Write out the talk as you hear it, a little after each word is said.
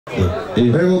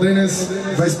Evo Denis,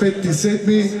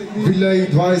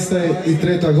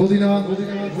 25.7.2023 година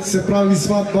се прави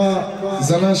свадба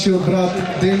за нашиот брат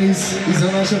Денис и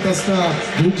за нашата сна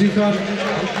Gülcihan.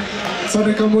 Са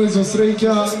нека му е за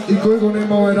среќа и кој го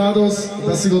нема овој радост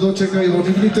да си го дочека и во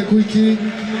нивните кујки.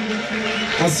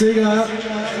 А сега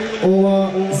ова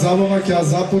забава ќе ја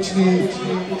започни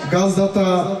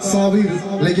газдата Сабир,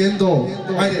 легендо.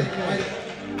 Ајде!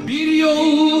 Bir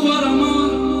yol var ama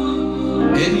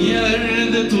her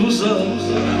yerde tuzak.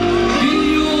 Bir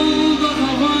yol daha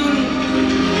var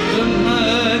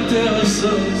dönmekte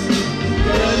asas.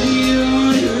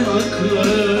 Dünyayı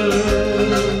yakar,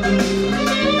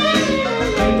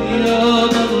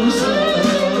 dünyadan uzak.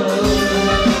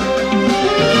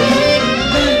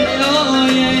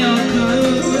 Dünyaya yakar,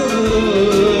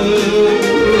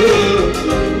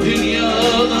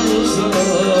 dünyadan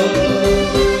uzak.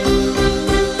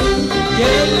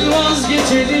 Gel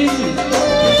vazgeçelim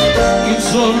hiç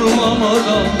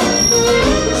zorlamadan.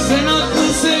 Sen haklı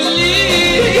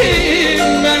Selim,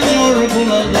 ben yol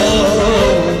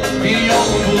bulalım, bir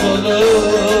yol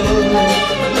bulalım.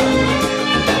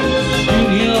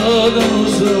 Dünyadan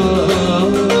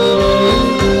uzak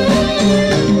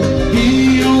bir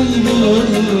yol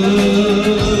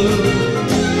bulalım.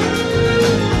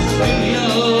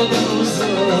 Dünyadan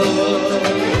uzak.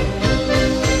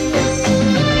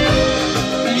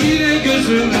 Yine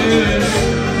gözümüz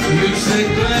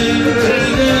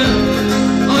yükseklerde,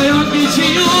 ayak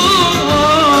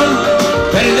geçiyor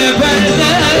perde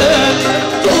perde.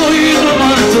 Doydum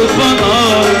artık bana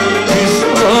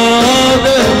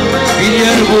müsaade, bir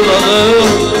yer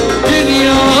bulalım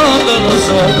dünyadan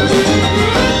uzak.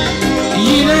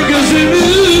 Yine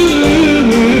gözümüz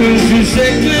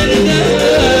yükseklerde,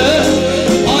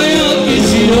 ayak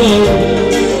geçiyor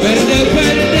perde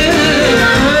perde.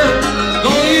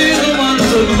 Doydum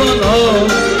artık bana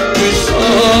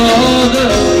müsaade,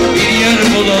 bir yer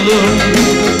bulalım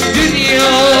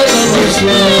dünyadan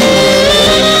uzak.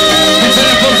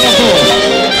 Veseli por favor.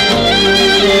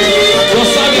 Lo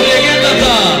sabe legenda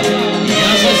ta,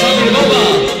 ya se sabe baba.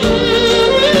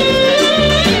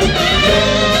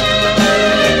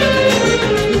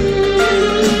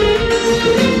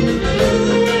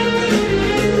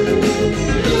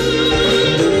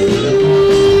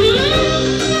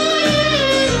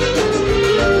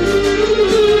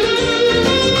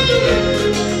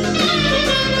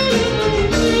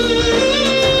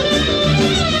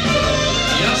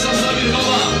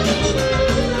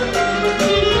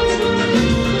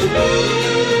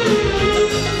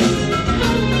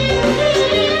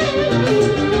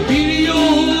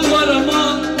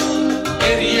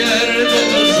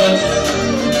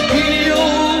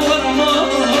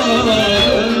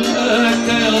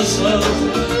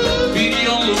 Bir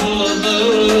yol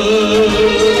bulalım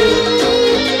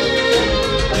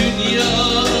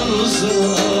dünyadan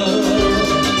uzak.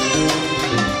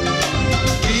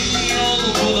 Bir yol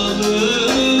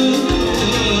bulalım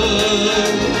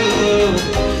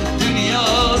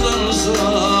dünyadan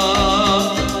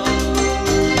uzak.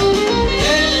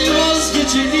 Gel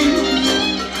vazgeçelim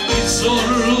hiç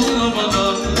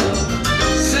zorlamadan.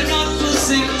 Sen haklı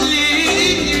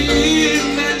Selim,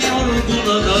 ben yol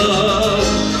bulalım,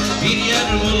 bir yer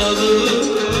bulalım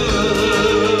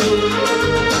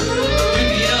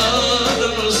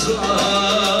dünyadan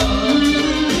uzak.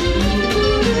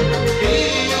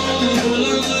 Bir yol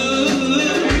bulalım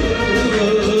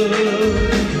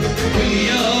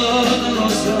dünyadan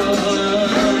uzak.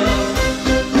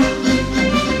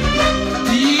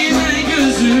 Yine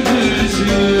gözümüz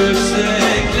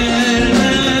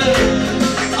yükseklerde,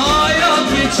 ayak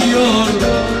geçiyor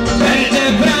perde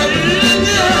perde.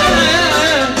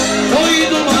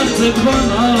 Koydum artık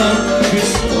bana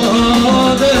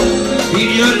müsaade, bir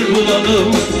yer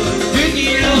bulalım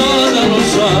dünyadan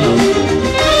uzak.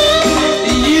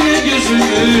 Yine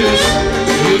gözümüz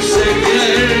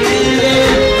yükseklerde,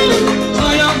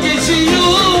 ayak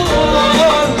geçiyor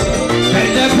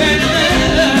perde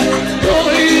perde.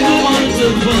 Koydum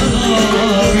artık bana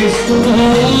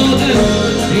müsaade,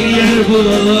 bir yer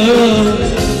bulalım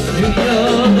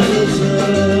dünyadan uzak.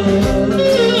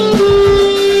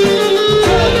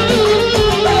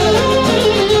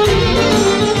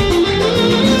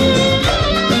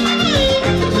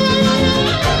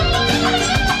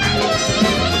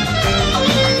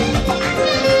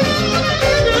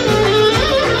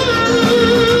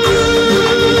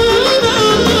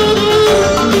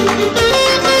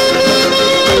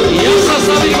 Ya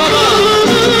sabi baba,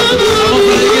 vamos a la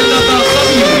legenda ta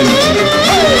Sabir.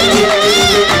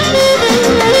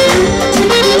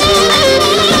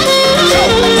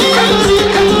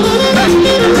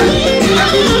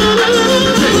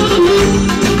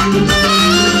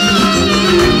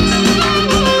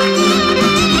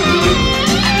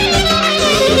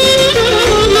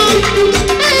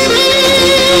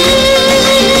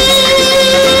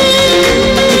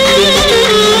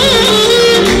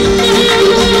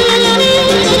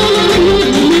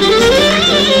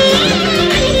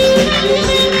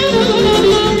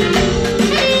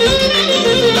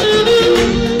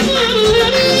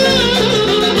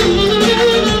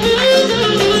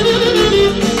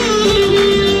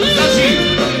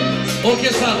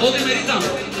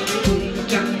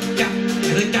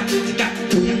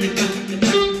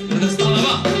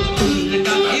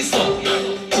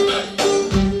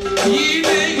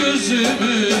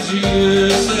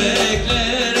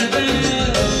 yükseklerde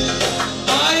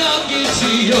hayat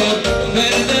geçiyor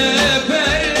perde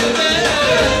perde.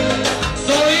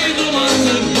 Doydum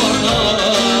artık bana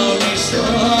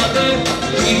müsaade,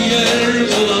 bir yer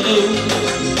bulalım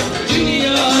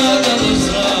dünyadan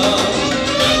uzak.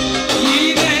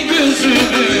 Yine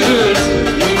gözümüz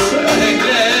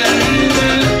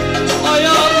yükseklerde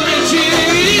hayat geçiyor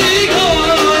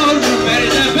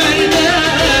perde perde.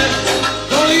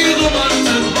 Doydum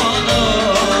artık bana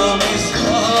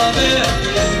müsaade,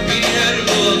 bir yer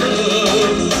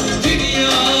bulalım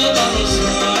dünyadan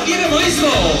uzak. Yine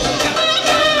maestro.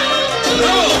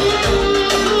 Bravo.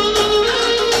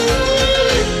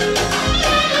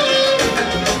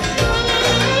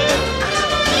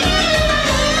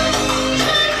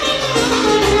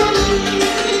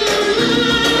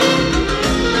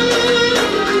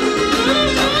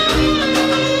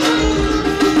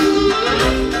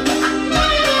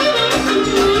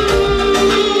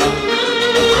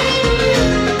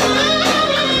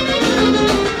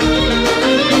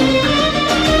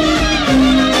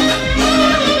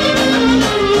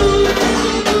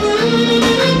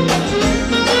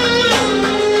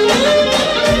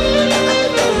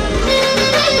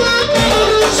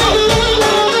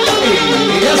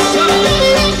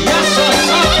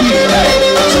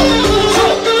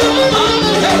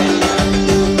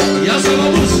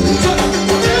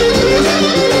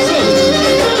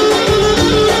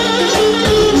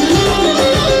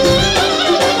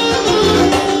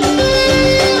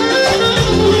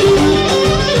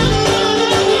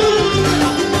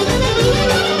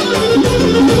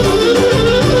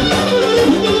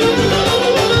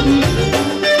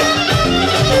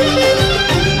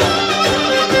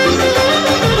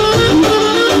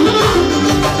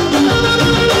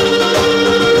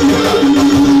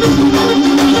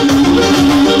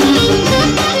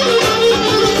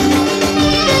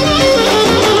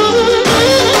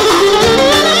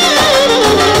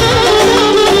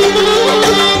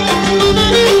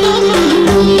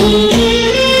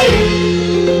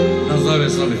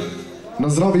 На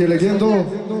здравие, легендо!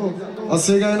 А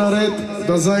сега е наред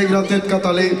да заигра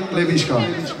тетката Левишка.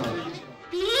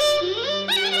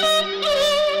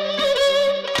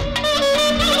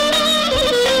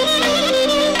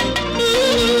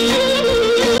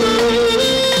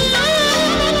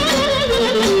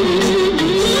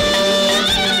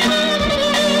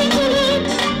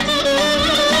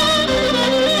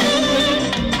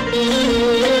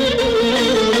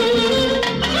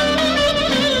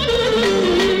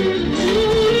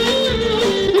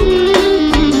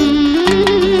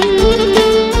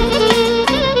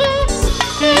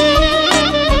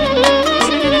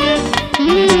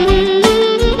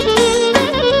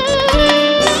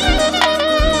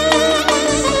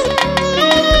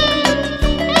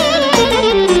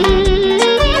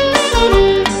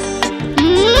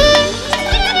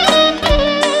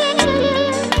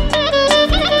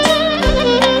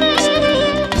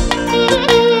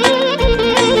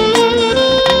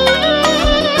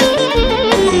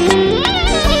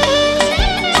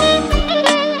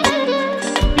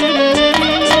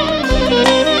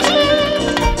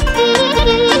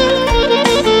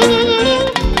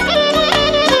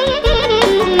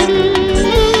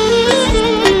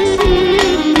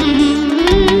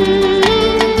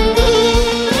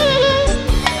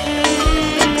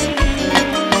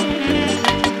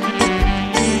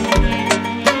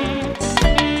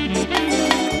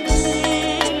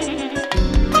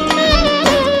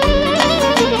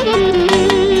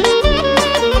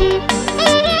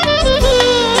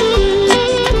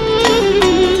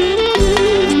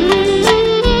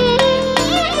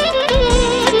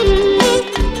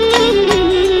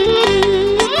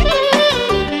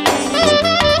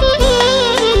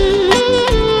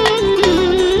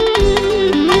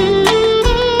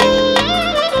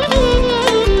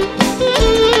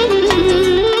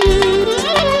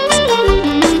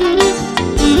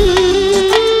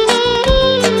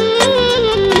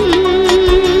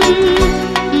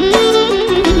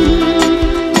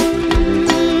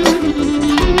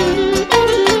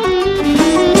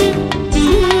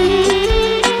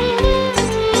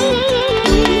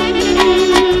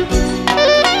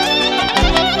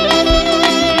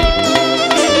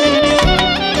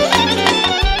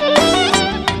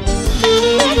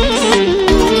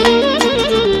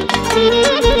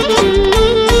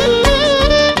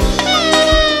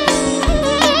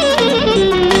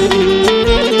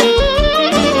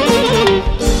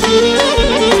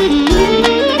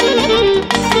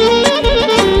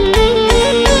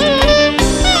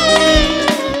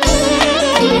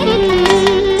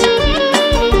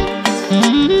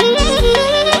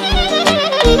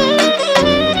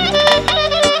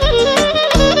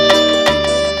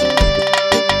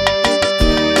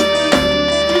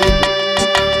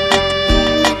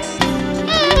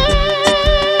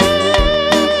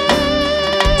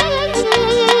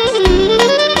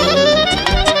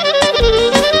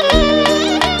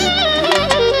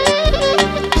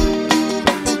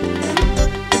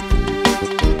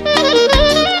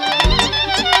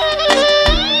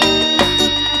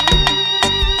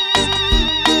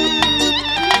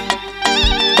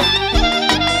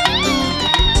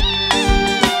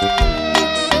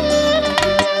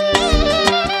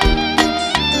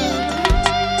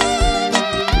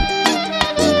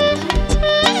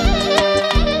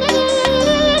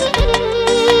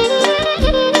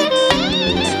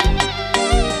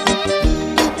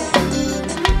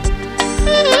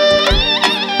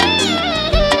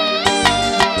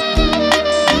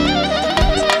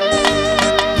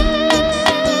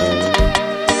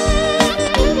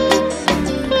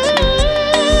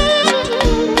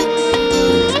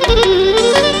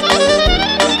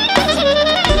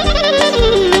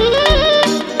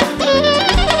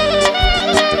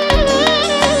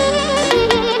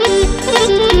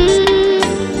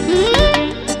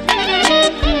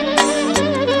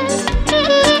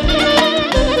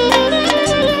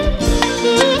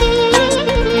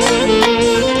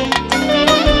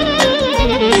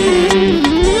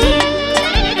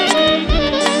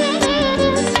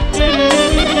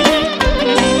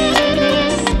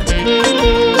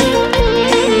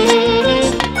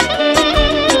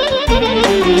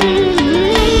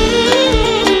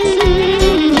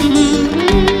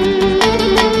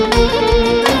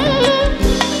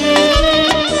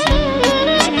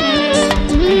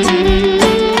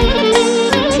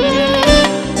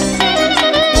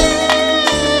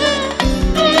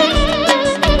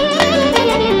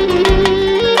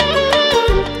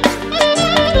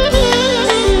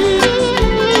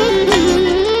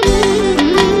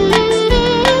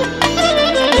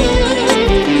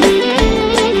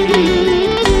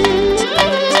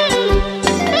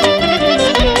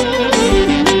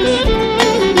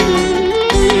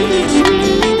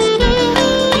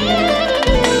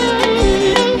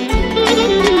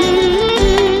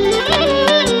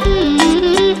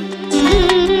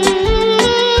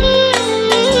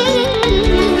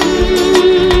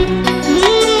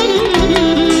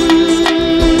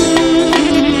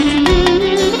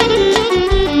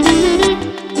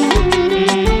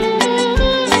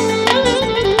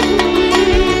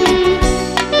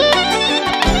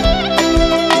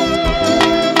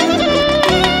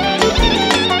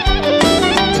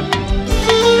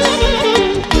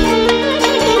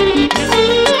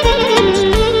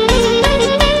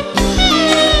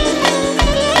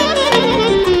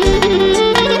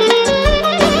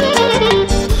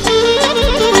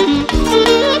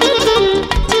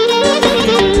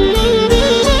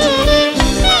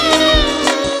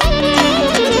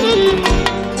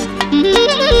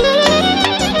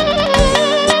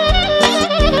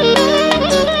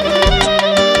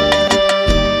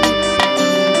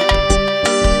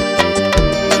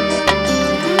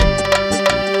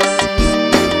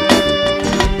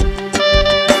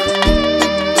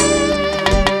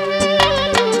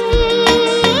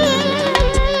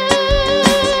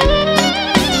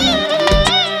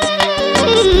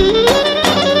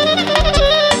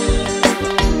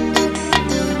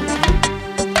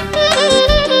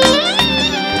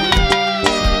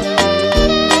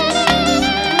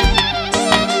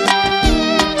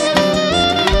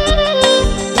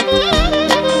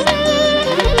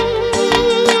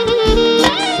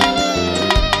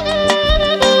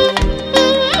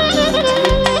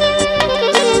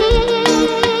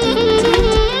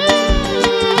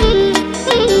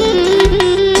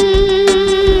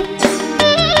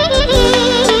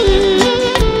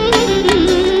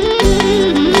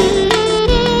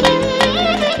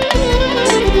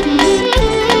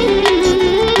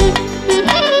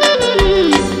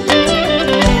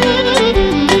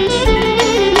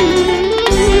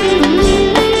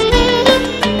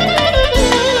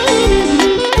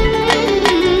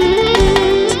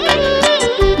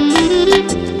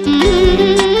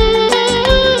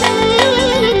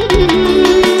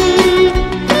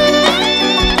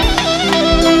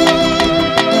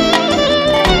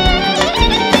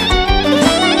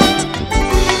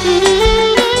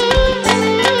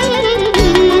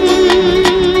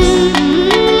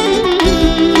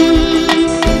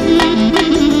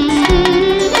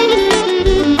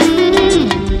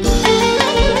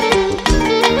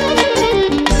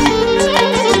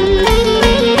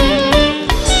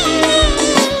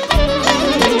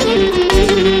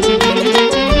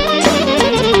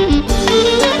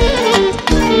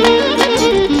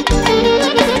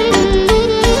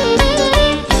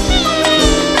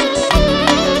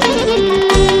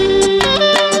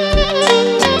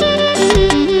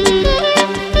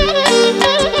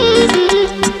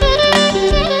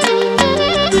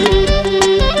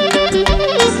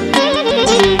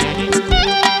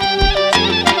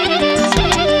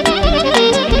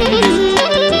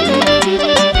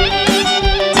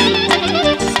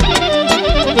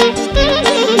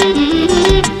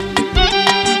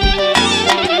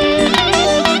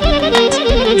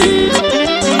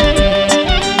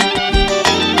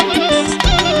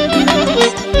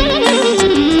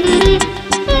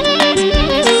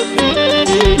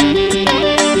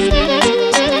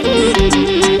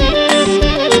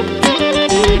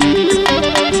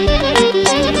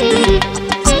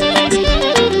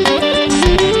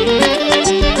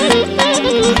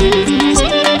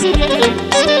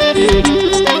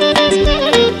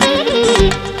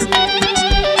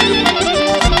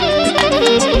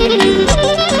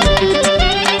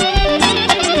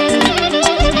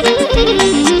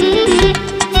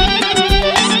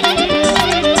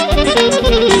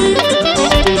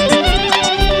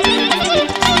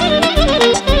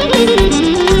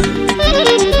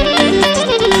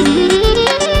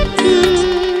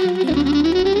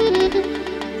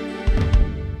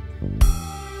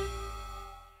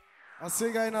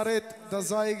 Сега е наред да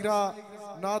заигра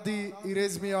Нади и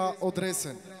Резмија од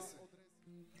Ресен.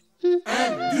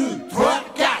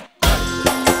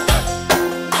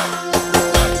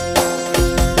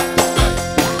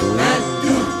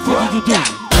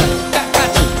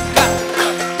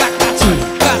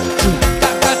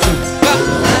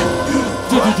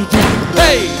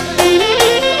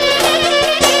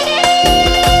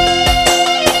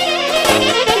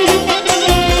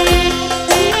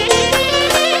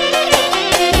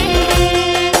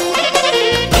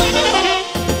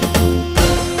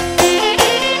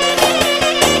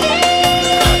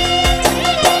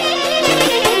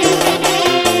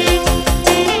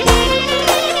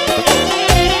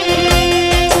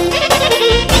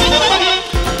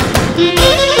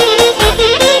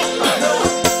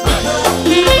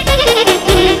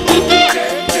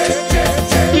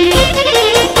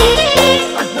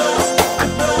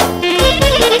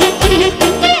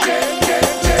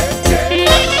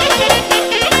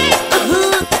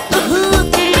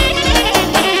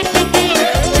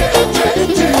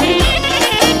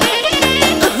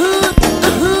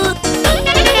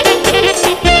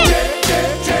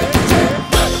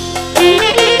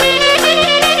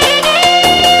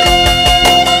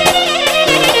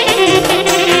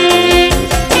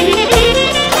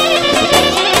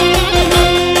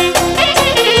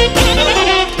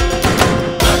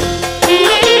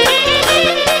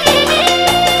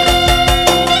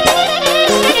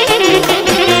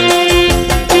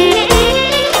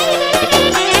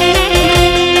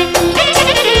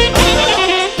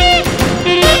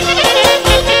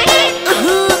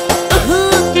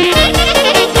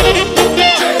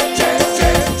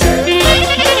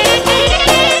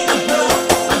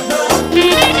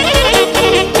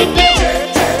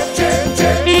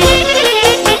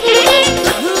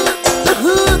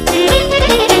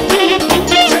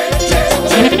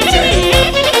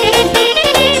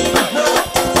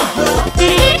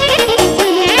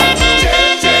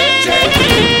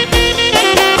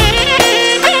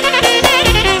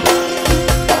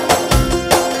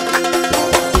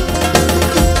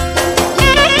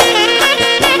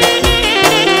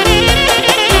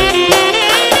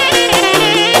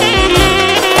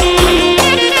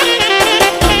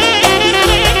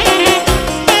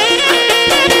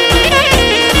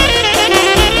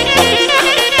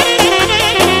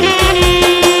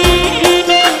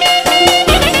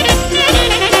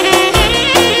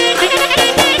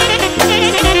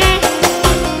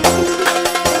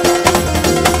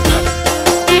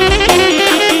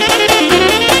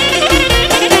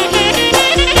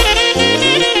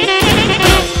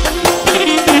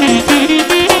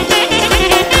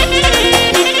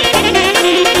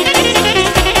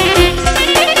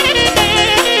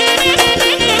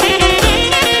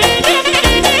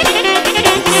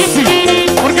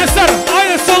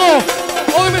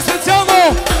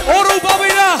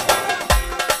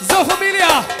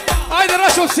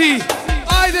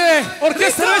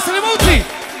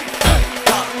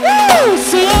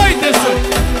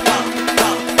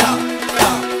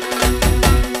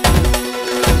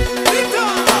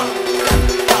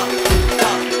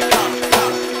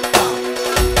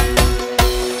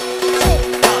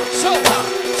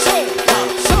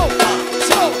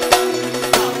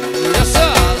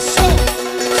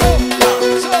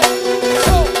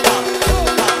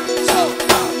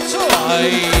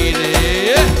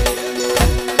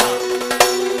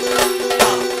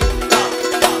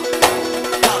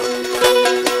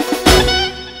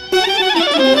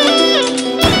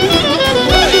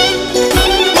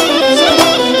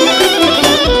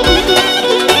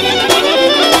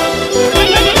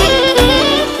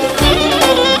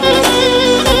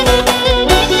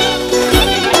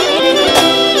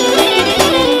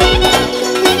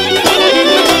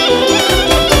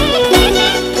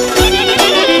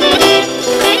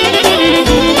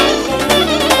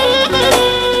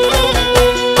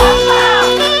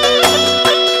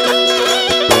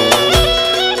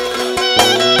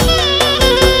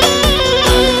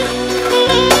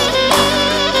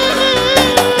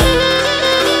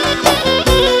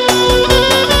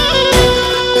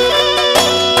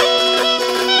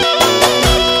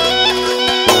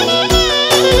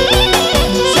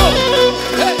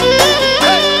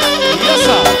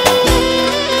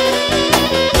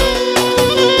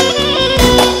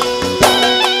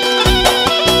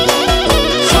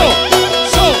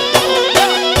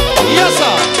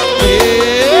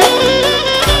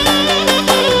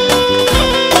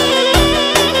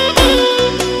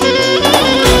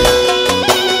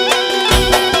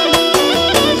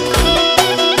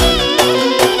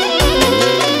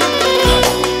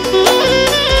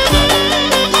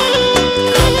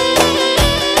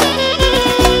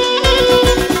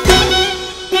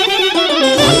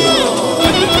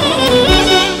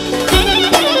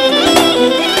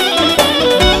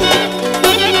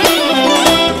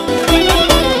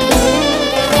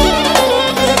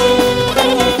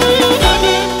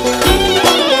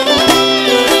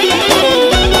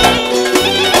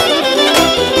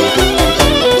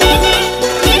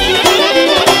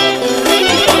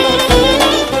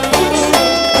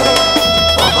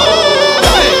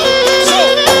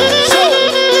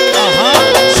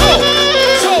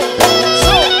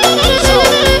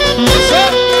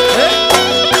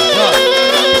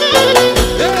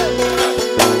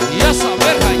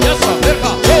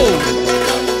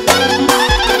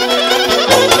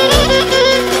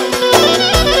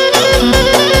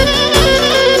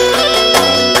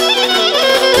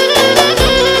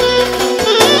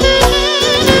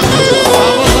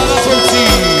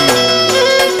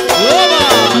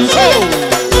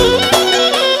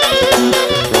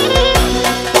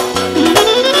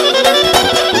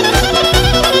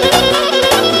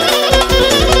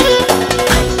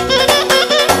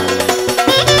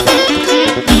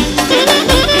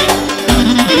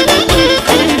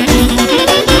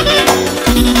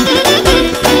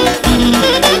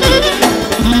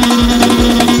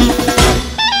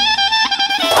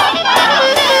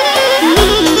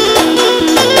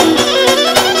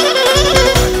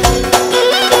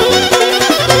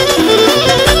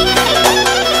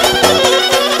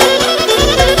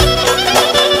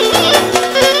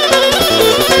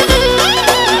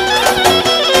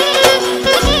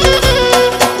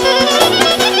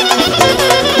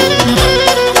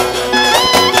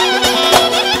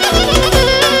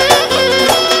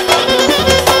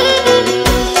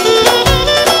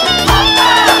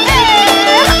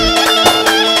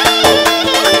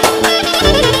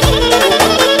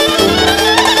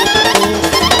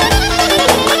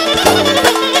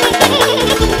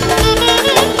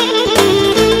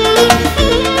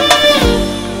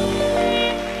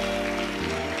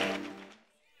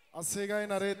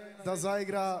 da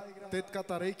zaigra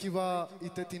tetkata Rekiva i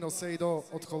tetino Sejdo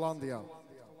od Holandija.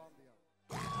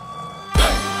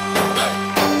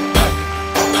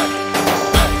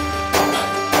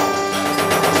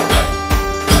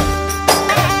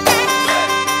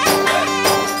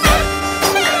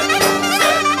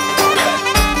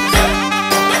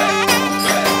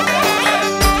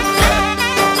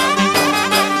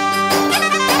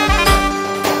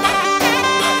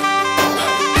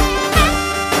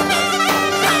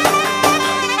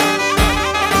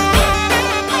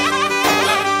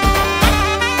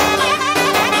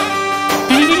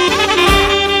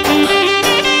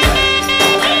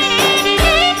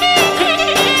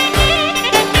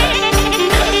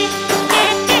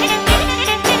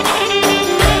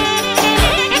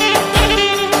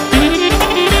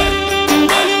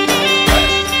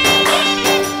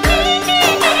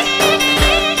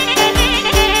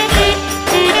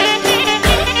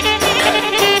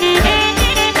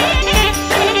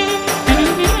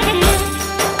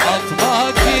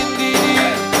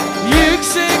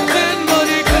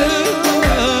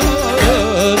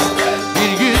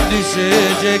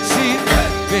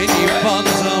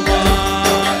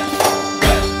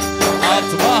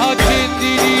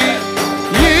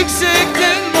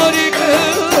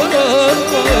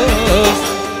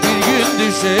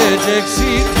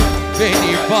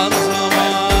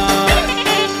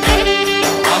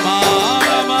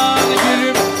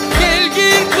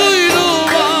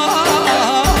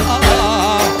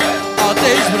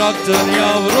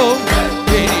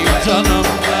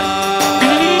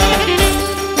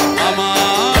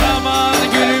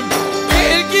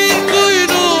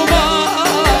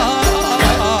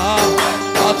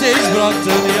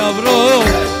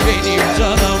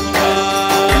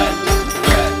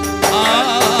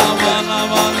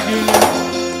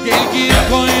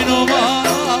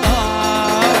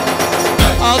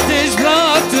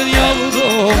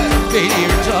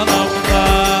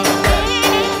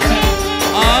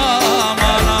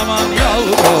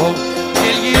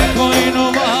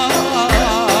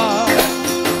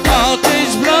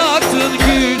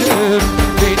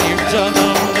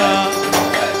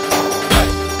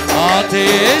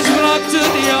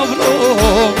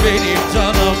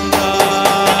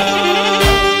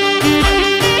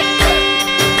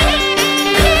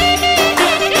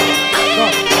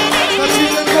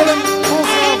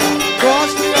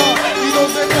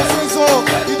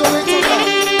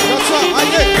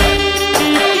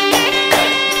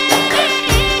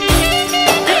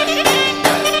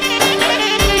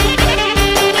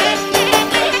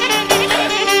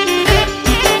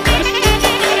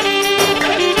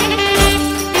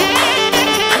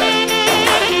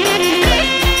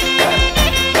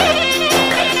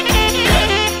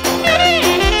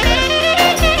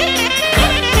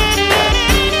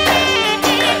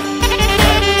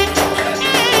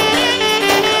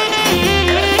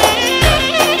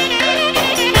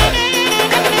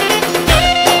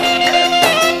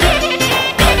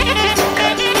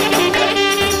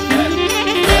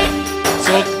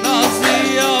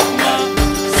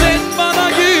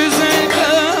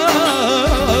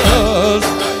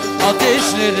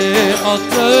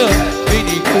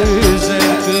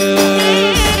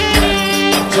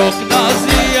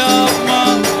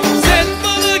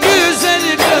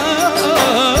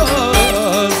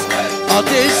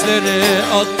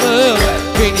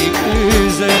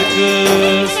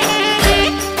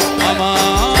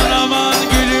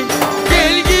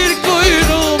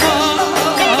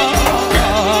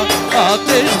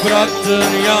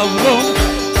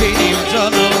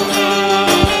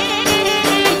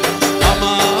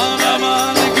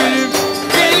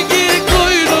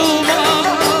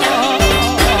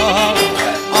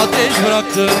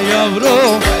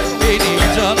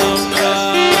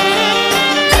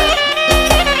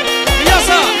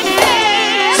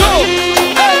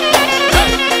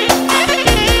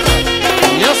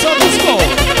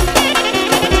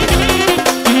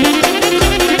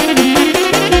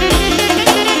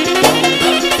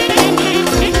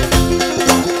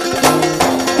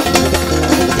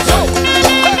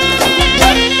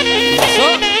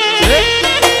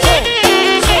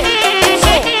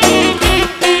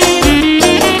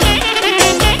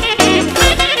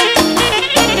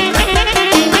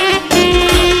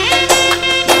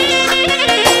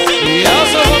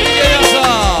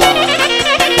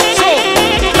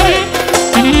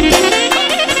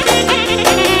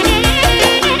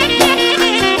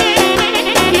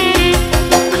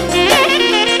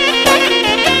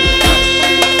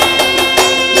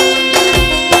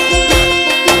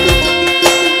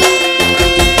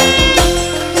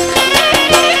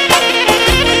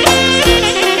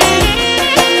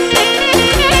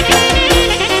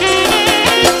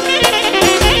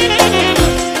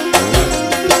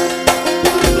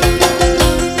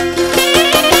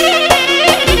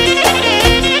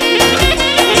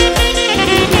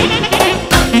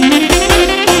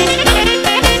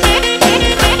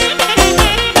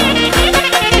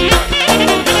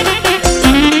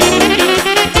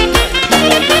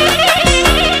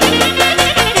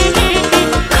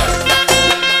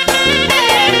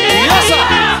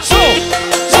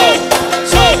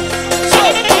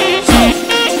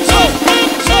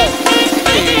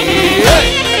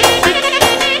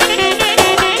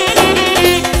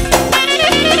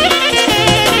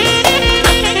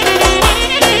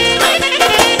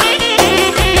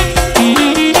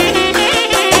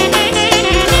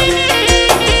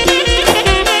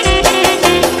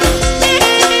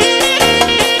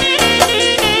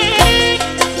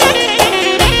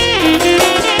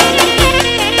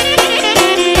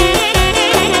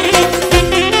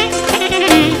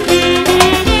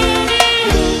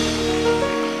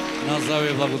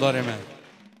 Благодариме.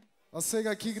 А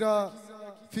сега ќе игра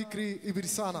Фикри и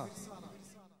Бирсана.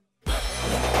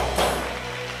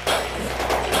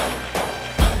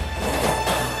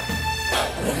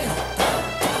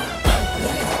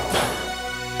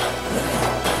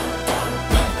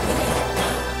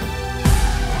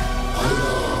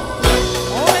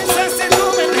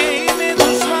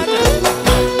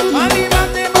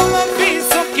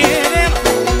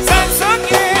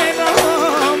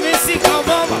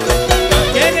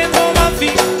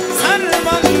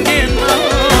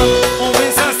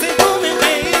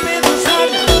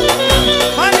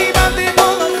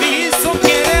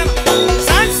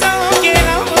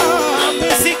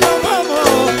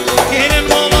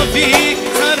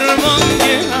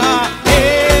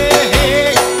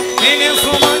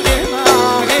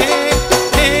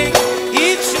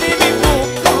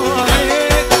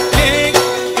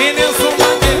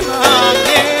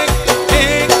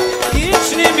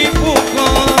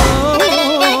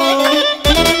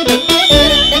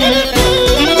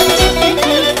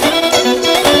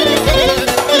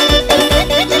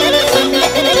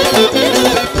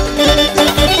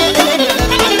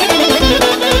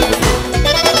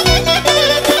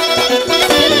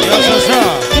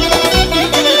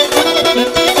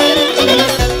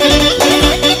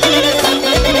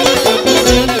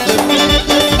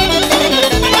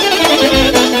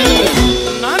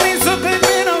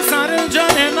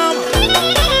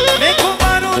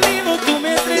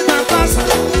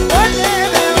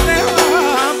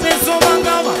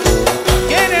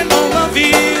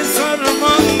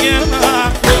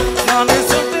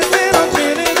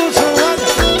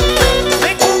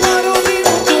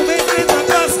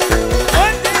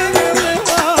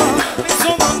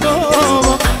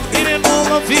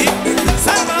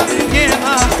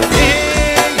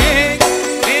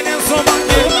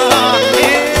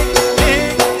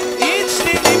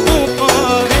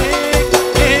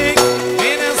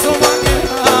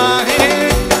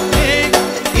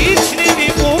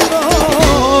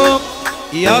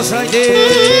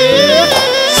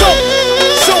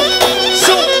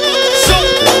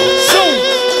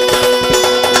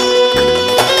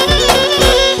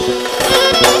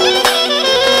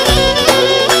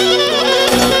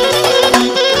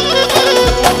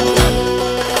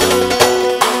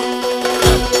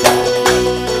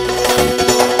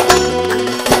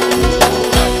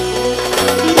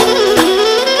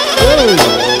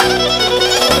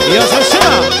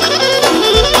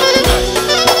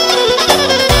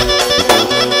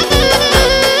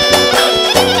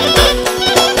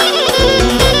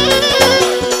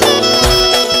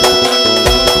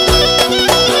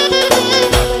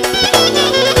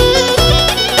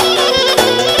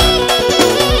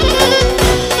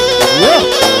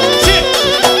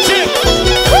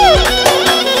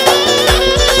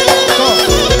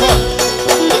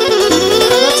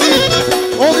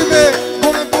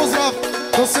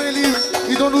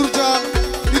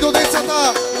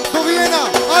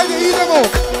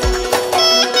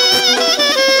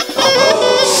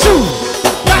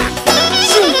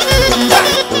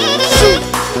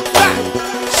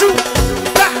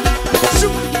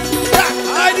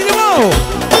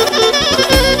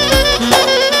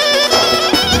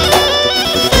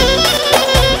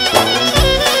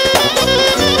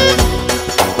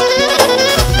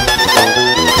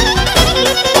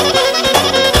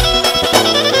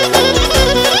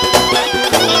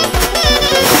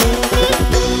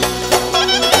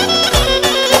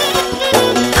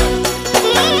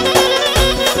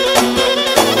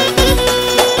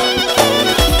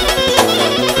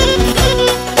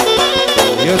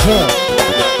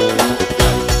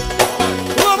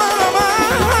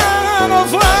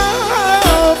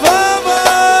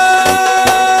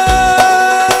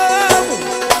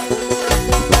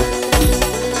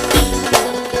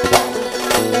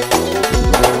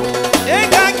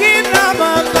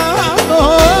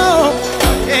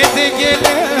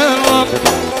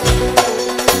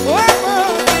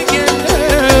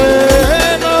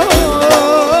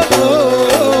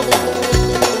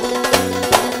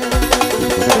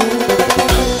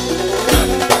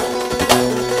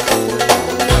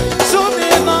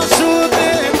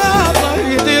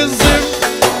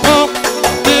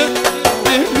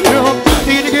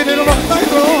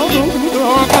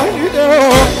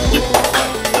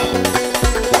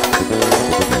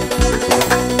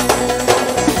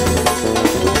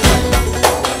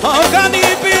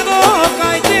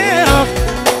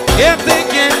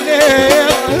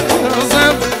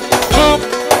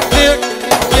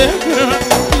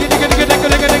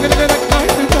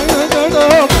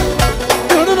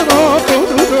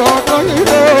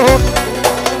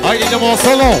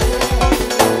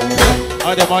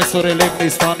 Haide majstore lemni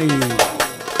stani.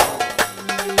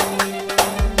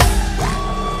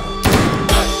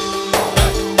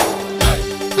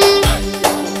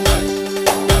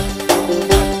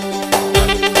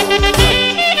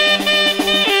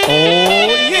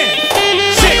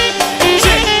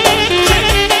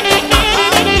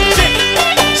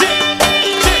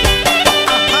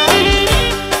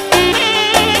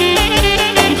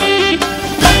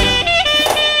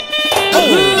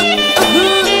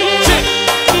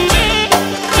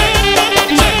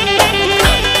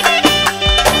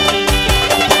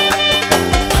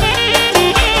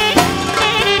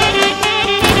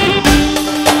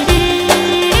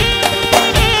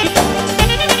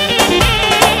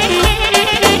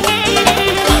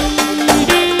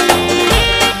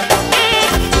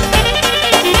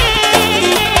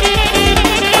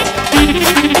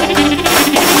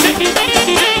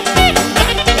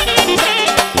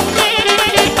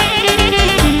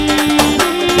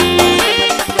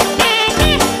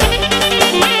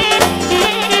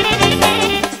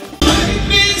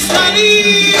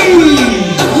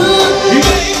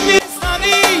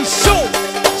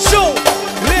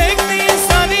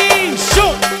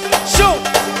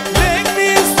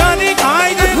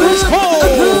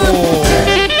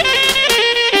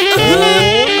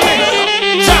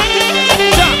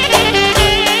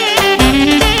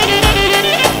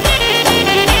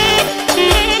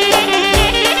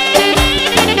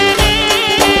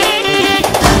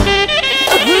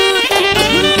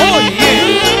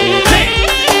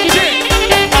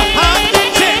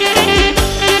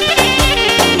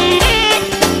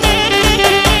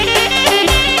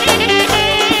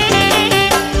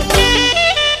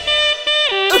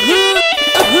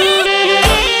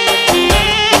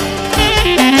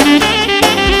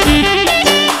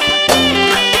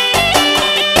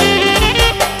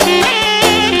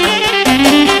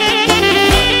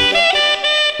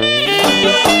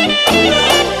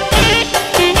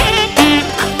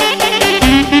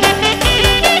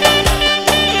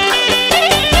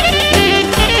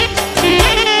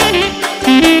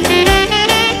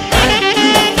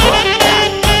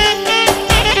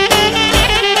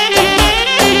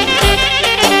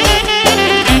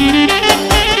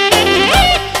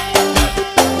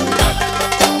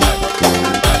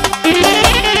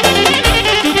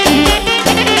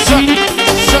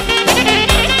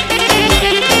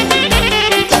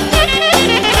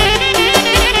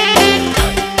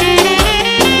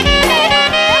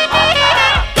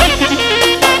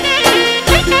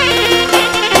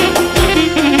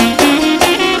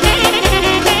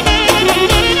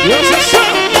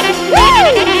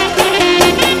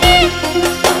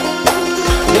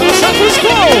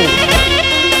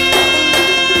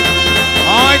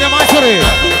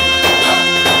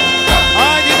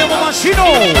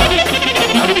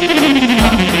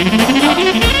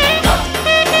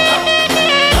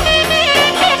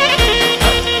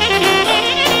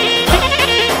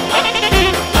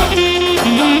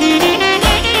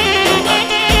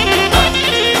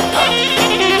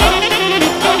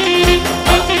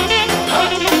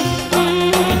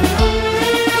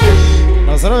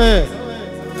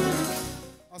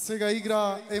 Сега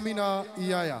игра Емина и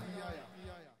Јаја.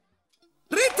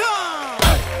 Рита!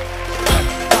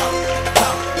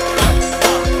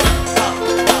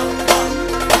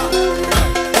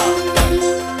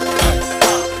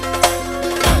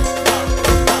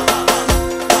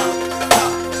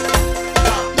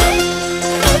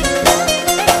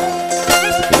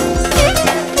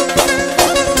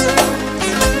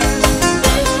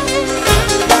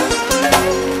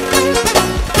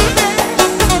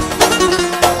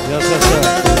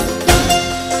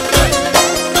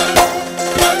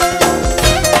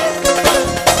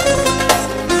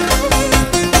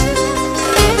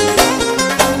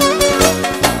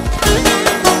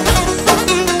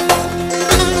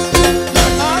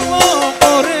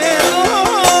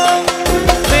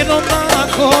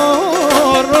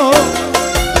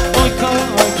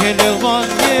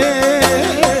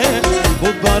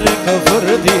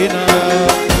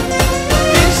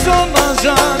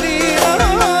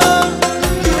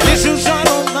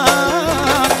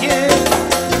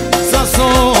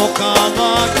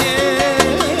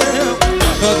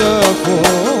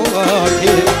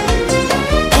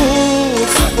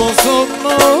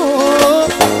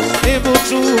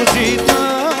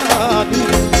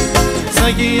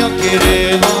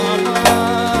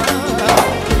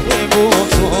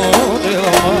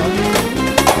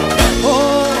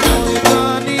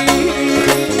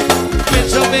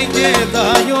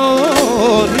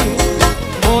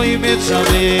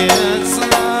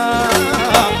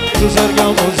 Tu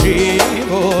žargamo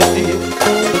životi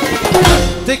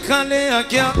te kalea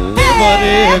kja te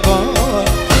bareva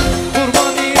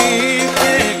Kurbani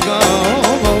te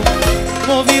kao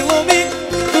Movilo mi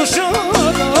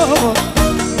dušana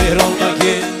Merona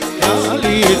ke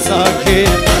kraljica ke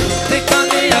te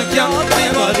kalea kja te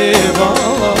bareva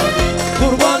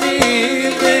Kurbani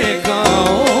te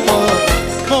kao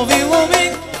Movilo mi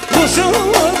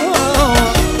dušana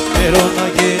Merona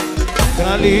ke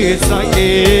kraljica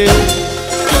ke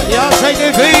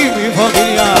Yaşaydı baby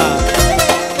familia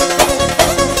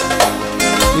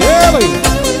Yeah baby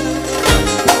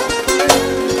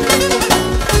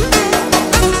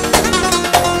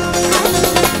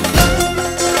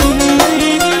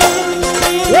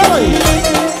Yeah baby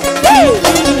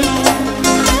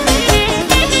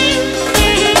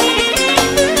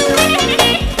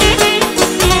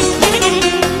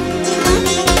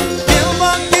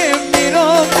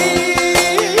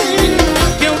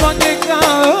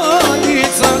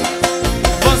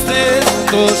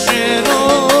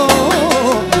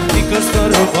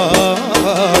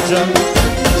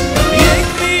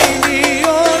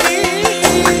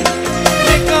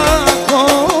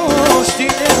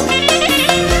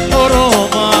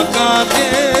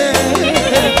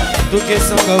Che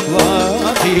sono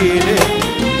platine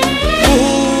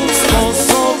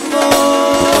sposobno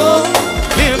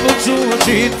che bucciu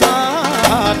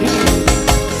citani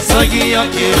Sagia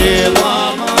che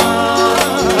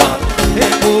lama e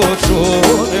bucciu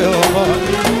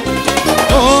neovani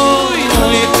Noi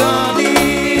cani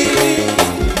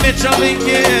me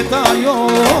ciavinche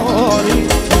taiori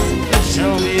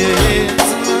Ciavienza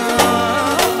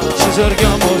ci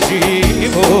cerchiamo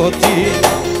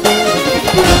životi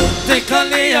Te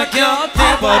kalea kja te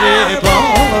bareva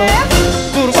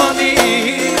Kurbani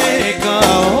me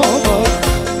kao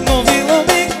Movilo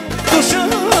mi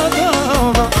dušana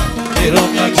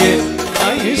Merona ke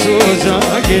najžoža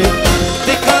ke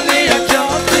Te kalea kja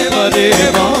te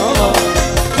bareva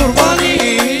Kurbani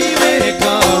me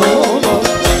kao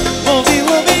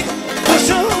Movilo mi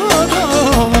dušana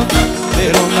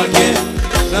Merona ke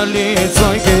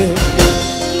kraljica ke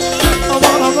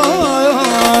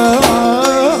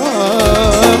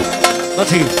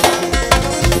Znači,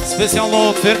 specijalno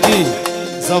oferti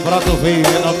za bratove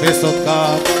ime na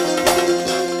 500k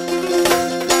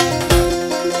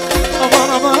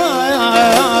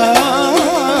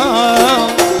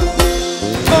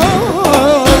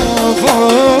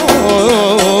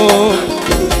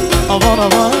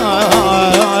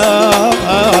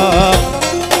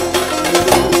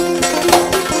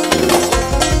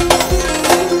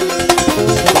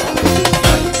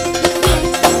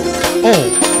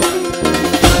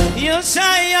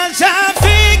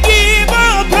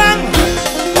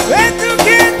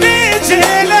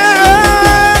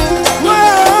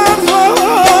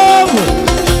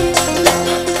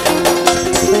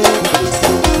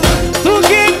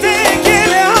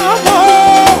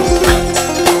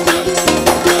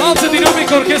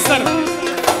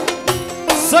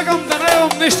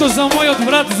Nešto za mojot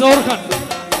brat za Orkan.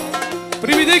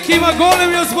 Привидејќи има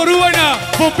големи озборувања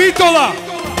во Битола.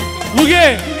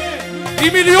 Луѓе,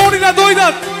 и милиони да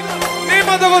дојдат,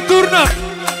 нема да го турнат.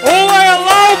 Ова е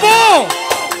лаво!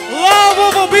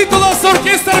 Лаво во Битола со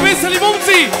оркестар Veseli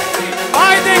Momci.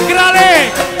 Ајде,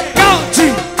 крале!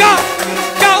 Каучи,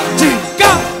 каучи,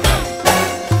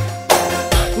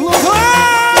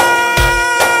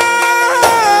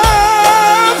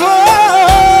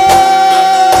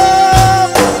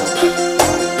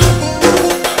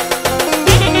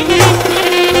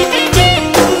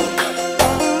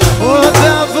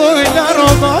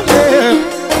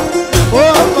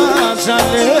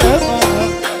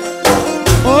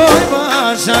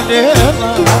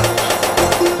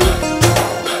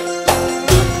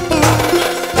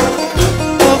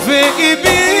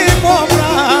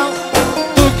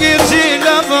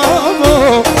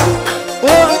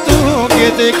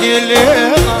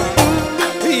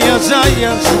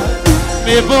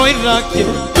 Me voy rake,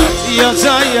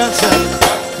 yaşa,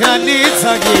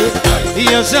 kalitaki,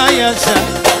 yaşa,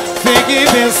 fegi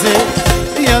bese,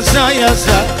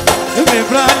 yaşa, me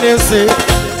branese.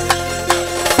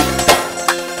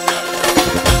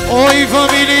 Oy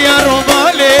familia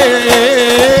romale,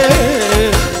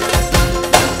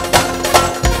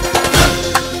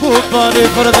 pare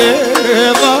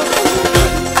perdeva,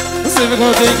 se me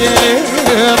conte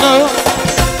querendo,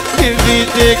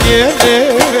 invite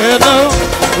querendo,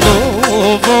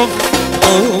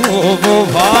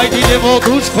 vai que levou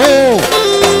dos pés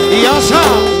e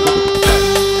achar.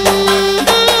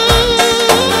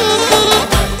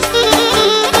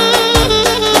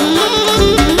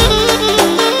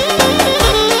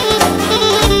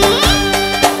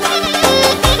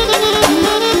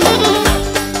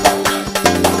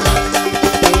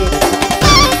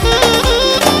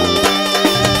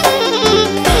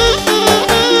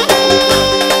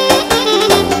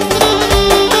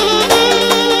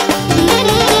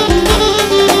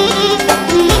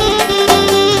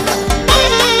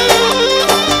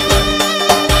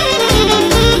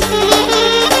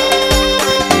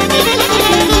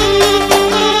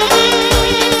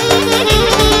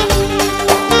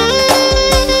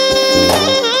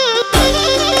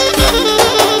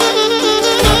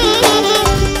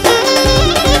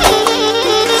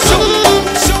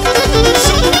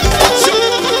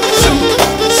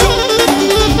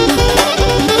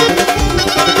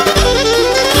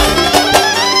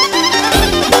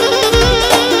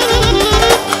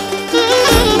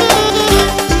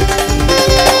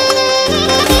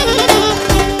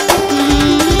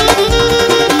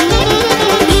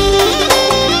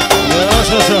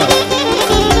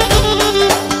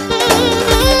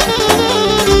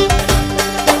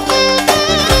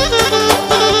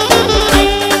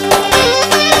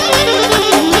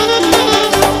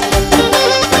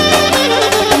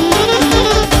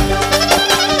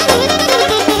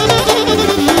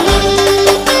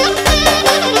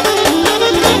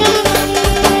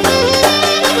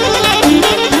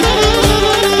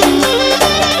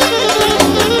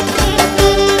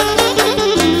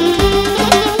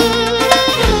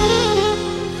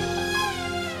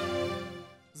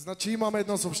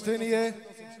 едно съобщение.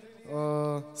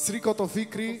 Срикото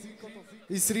Фикри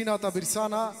и Срината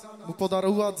Бирсана му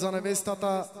подаруват за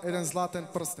невестата един златен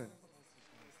пръстен.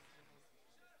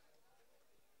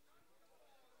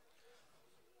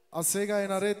 А сега е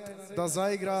наред да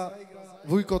заигра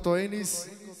вуйкото Енис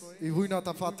и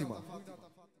вуйната Фатима.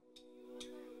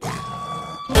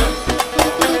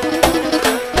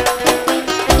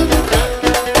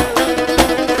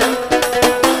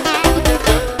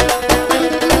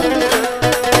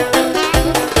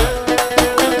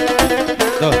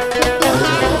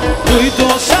 Uite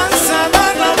o șansă la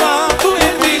nama, tu e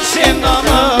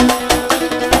vicinama.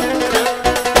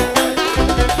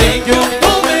 Tenho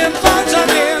come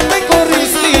facciare le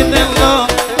corristine là,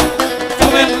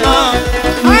 come là.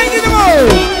 Hai di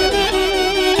nuovo!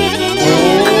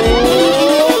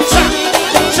 Ciao,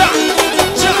 ciao,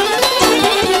 ciao.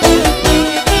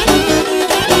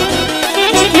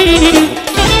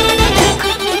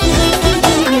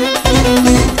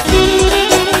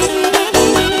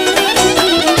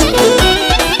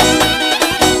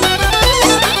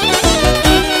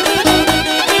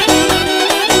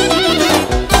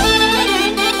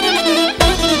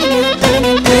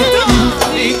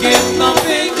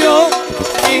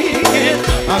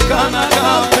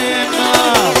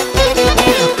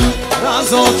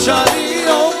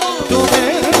 Razočario tu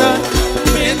mene,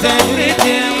 mene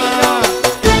vidjela.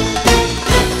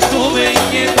 Tu me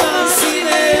jedna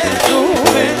sine, tu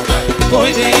me,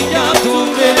 pojde ja tu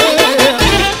me.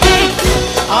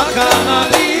 A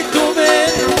kanali tu me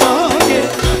mage,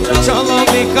 čalo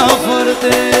mi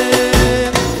kafrte.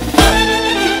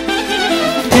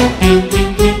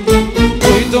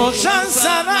 Uite o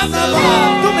șansă la nama,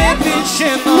 tu me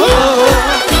više nama.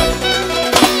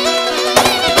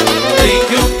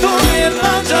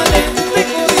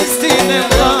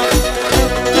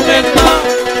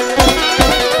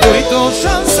 Uite o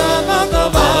șansă la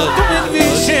nama, tu mi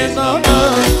više nama.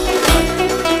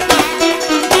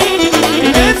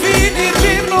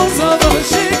 Definitivno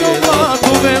završenju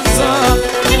vlaku venca.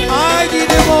 Ajde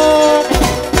idemo.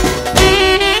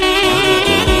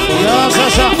 Ja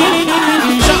Saša.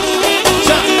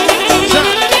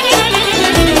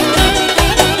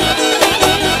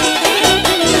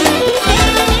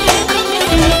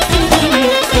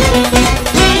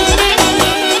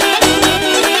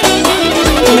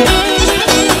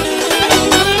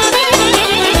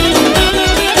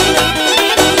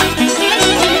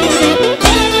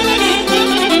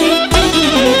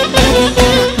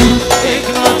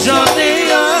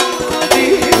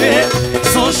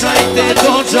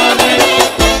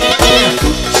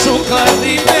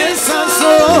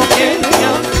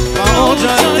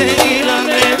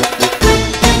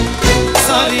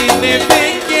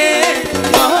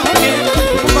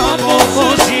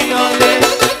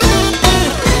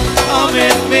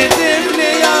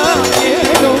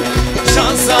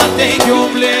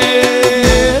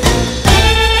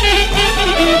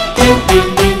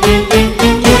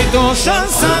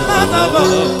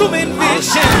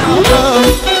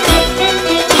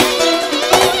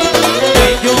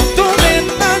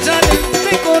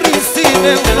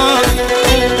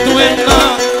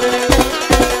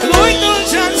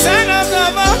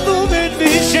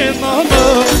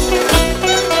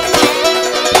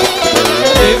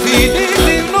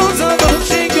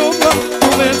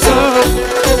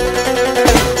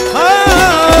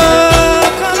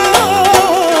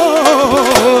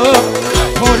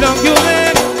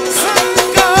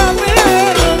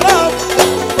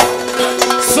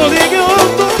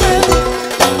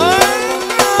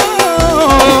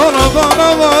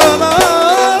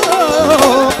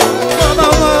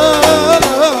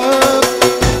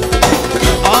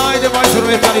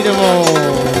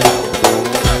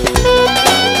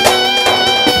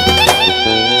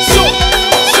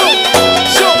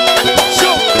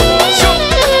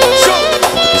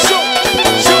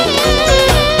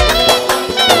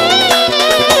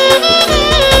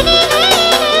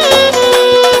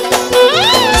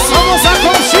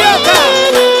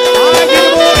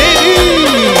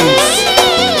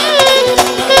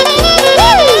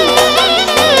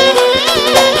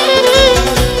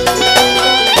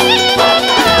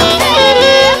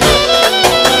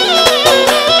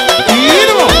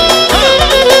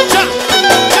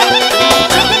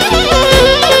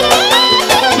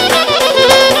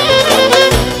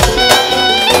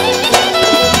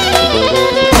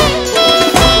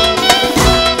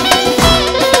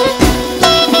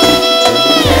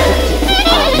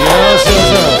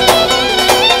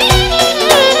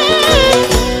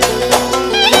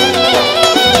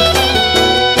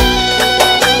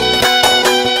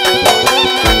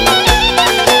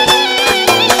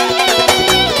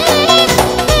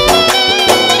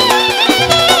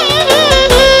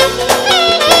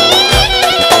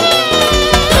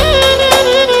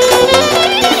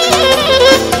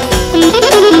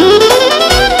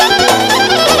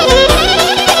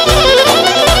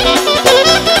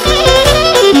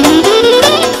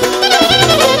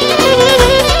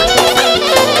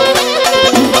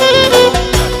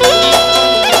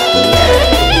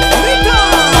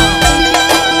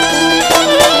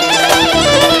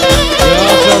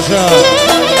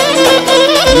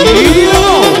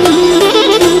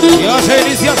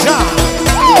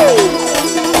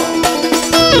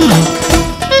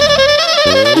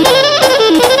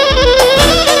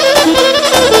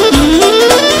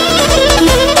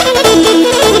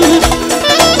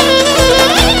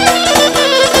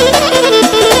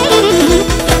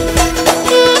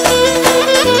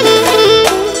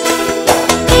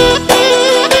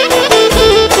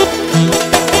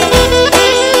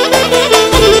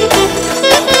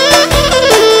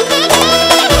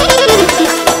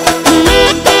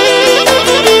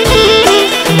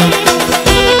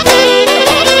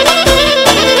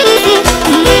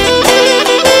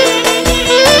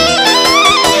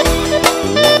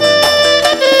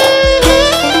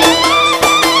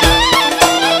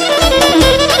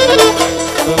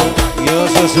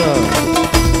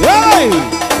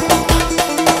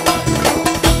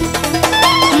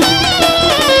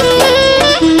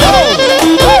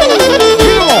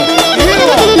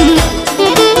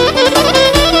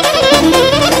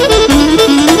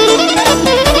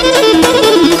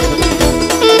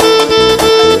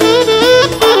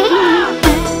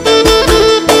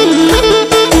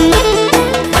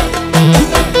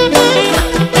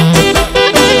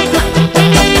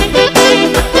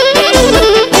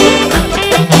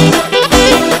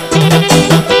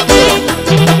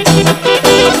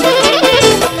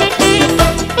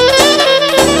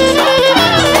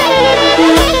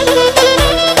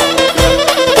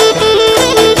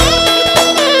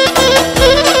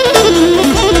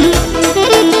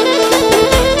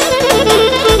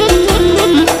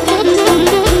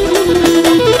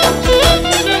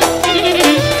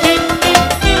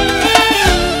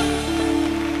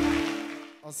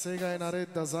 сега е наред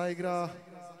да заигра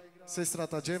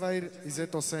сестрата Джеваир и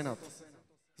зето Сенат.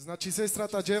 Значи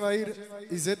сестрата Джеваир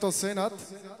и зето Сенат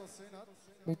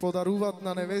му подаруват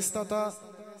на невестата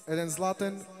еден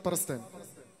златен прстен.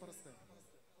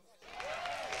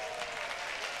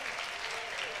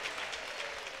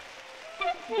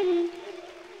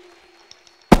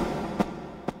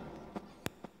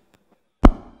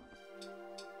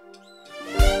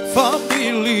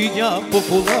 Familija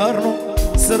popularno,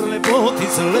 sr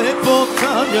lepotica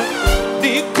lepotanja,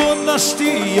 niko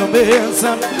naštija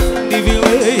bezan, ni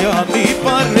vileja, ni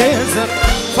parezan.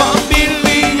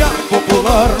 Familija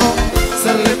popularno,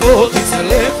 sr lepotica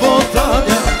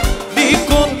lepotanja,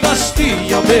 niko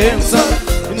naštija bezan,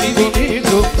 ni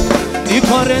vileja, ni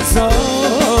parezan.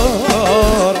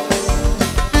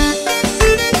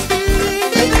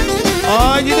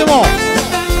 Ajde, idemo!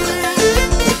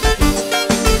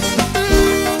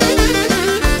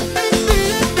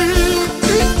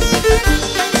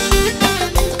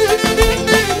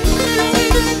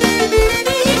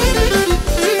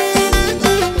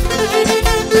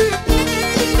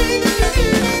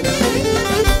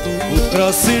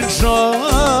 Sinža,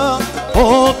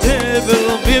 o tebe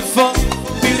mi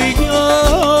familija,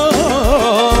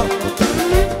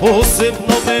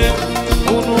 posebno me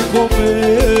unuko me,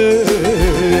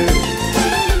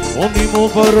 on imao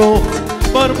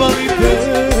barbali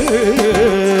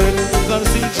pet, kar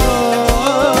sinža,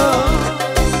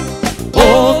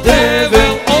 o tebe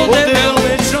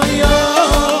lečaja,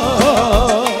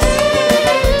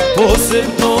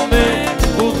 posebno me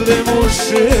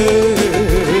udremoše.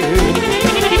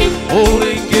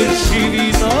 Orenge živi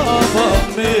nama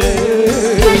me.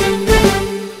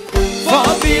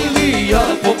 Familija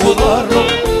popularno,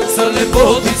 sa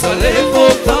lepotica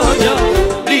lepotanja,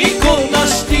 niko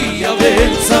naštija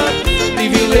venca, ni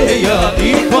vileja,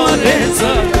 ni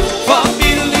parenca.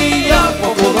 Familija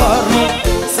popularno,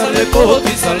 sa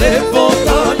lepotica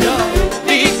lepotanja,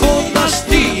 niko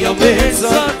naštija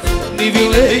venca, ni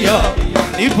vileja,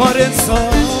 ni parenca.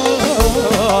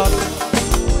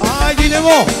 Ajde,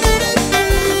 idemo!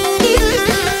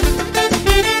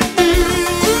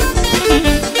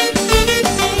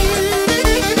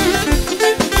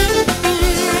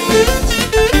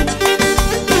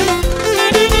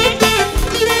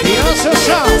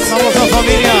 Samo za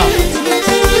familija.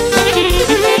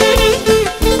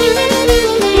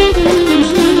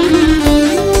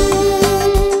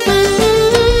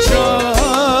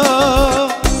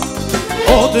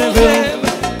 Odeve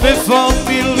me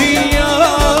familija,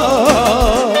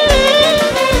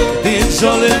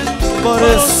 dinžale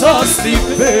pare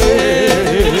sastipe,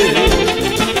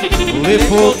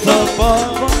 lepota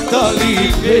pa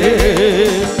lipe,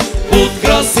 put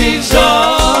krasiča.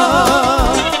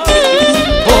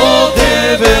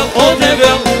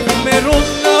 Odevel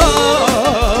merona,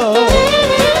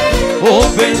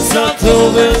 opet za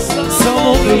tebe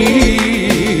samo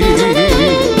gli,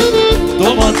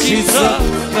 domaćica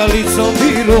na lico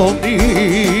mirovni.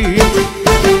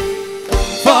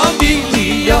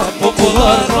 Familija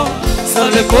popularno, sa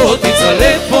lepotica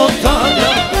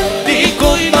lepotanja,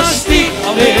 niko imaš ti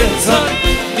venca,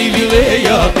 ni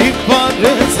vileja, ni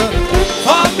parenca.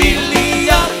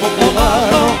 Familija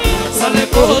popularno, sa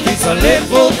lepotica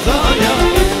lepotanja,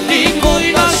 niko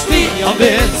imaš ti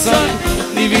venca,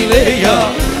 ni vileja,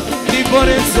 ni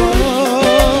parenca.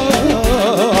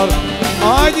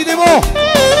 Ajde, idemo!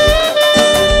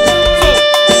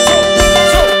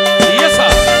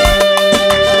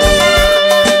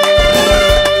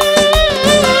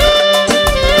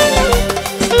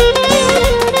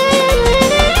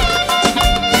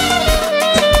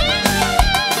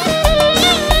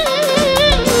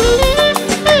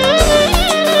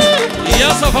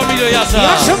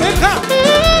 Jaša Meka!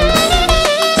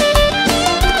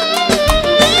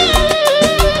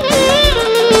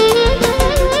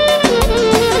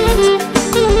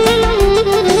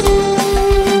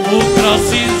 Utra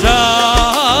sinža,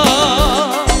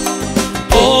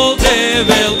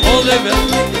 odevel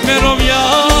merom ja,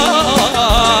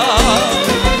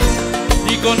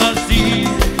 niko nas ti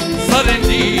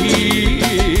zarendi,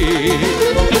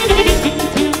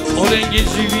 orengi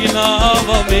živi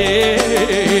nama me.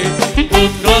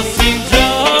 Utra sinža,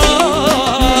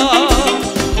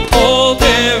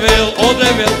 odevel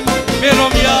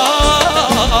merom ja,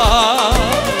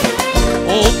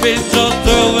 opet za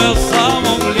tebe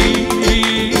samo gli,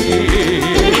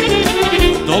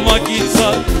 domaćica,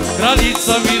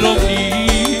 kraljica mirovni.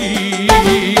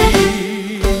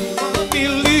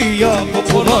 Familija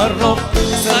popularno,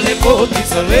 sa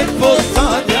lepotica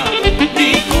lepotanja,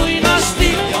 niko imaš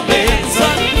ti venca,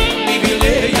 ni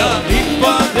vileja, ni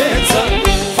parenca.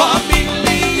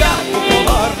 Familija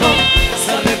popularno,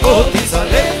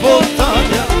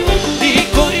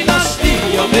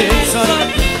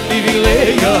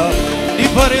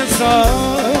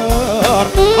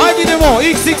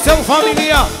 XXL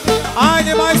familia.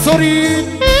 Ajde majstori.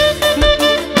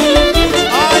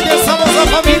 Ajde samo za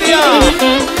familija.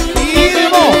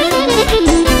 Idemo.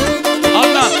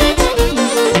 Alda.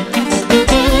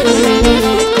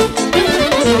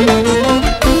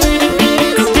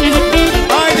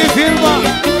 Ajde firma.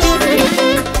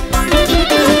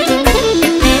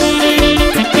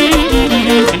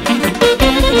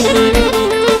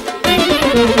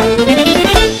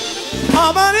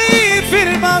 Amani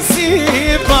firma si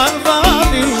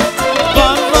barvani,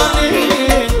 barvani.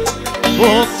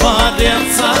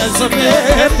 Potpadjenca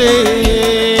zbjeti.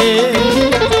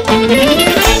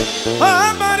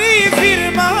 Amani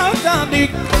firma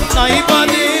danik,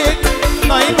 najbanik,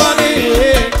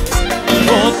 najbanik.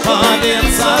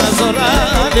 Potpadjenca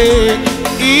zoranik.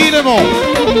 Idemo.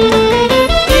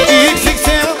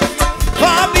 XXL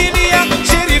familija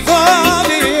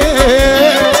šerifani.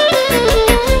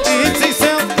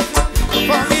 XXL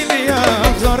familija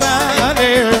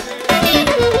zorani.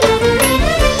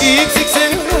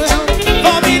 XXL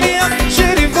familija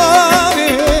šerifani.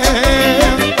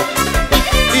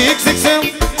 XXL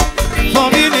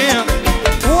familija.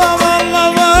 Lava,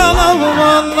 lava, lava,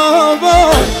 lava.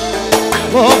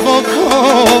 Lava,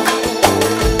 lava.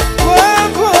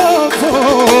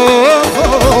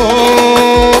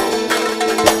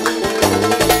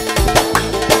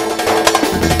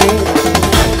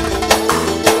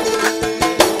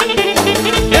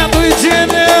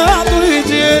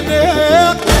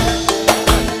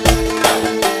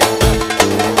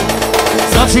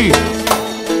 Znači,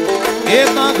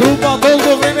 jedna grupa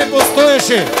dolgo vreme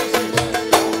postoješe.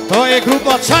 To je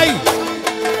grupa Čaj.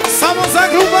 Samo za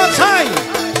grupa Čaj.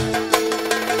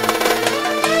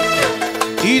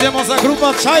 Idemo za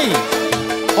grupa Čaj.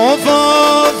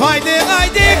 Ovo, ajde,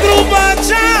 ajde, grupa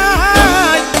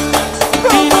Čaj.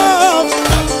 Ovo,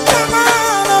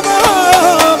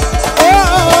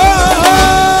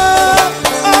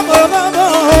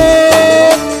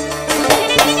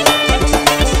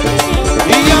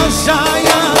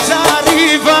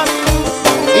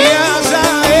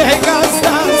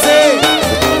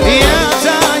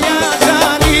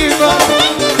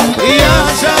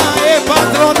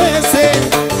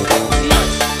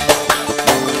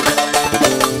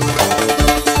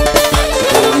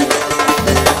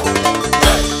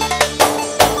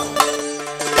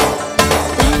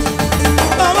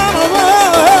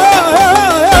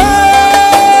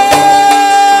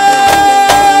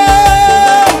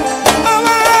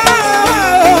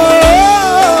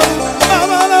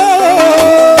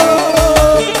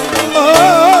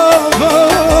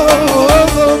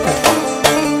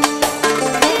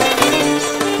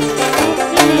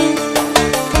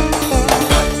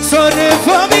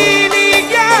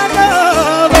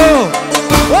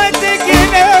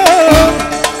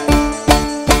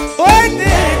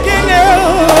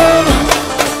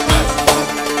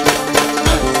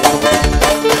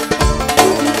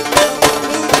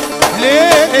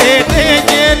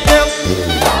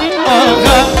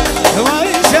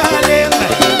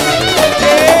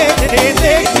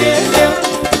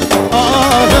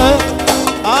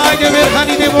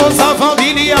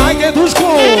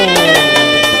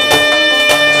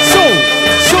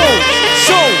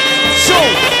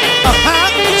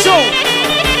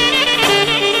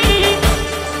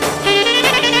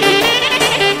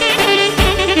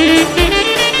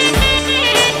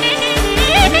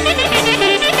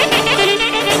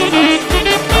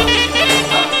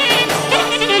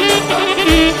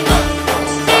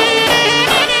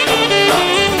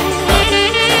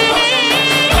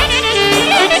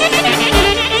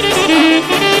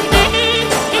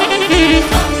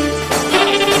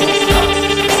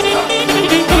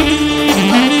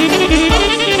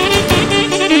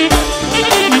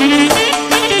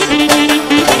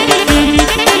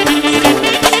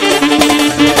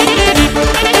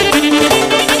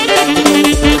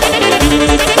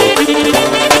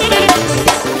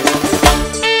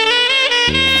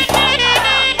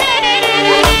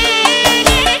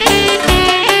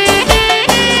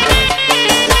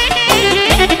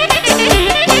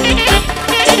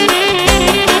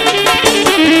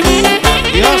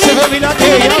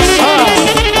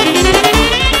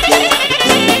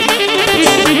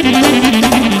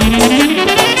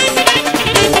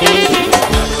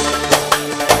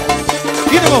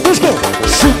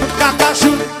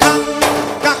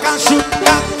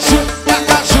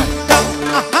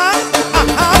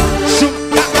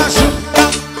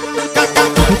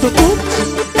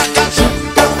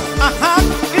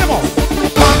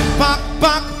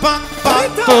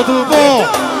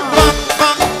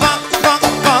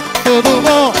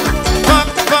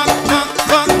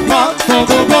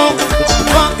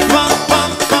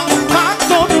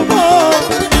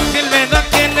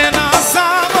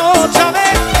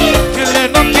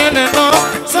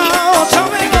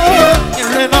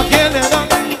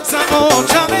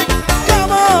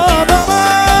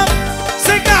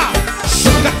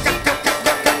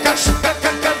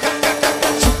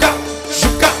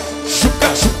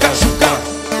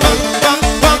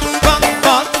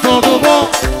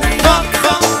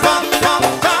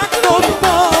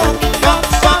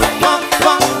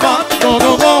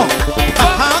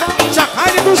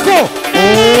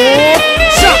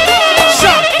 Шак,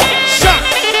 шак, шак,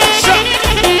 шак.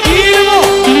 Idemo.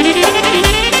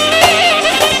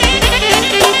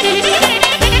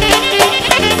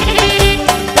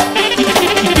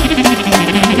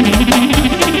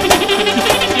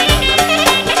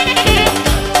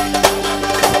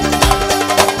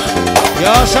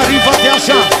 Jaša, Rifat,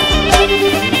 Jaša.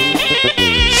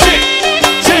 Ček,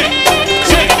 ček,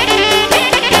 ček.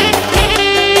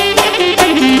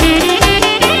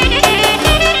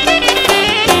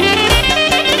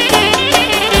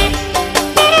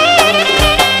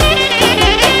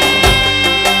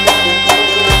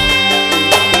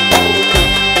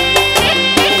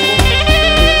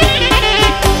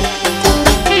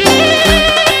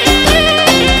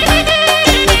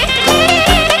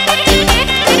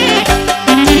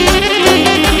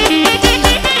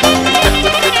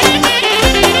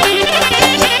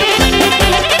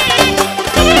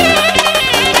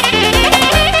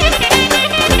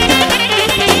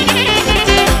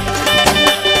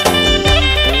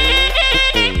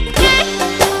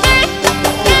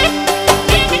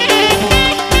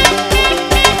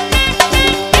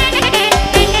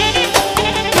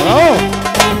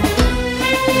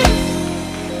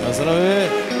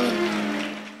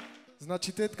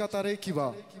 Значи тетката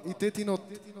Рекива и тетинот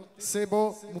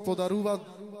Себо му подаруваат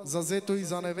за зето и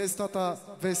за невестата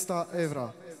 200 евра.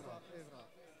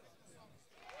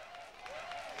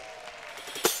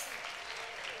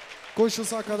 Кој што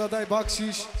сака да дај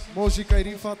бакшиш, може кај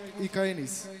Рифат и кај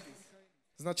Енис.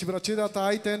 Значи брачедата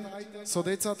Ајтен со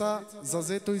децата за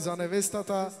зето и за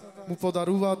невестата му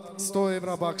подаруваат 100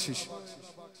 евра бакшиш.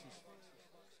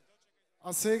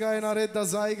 А сега е наред да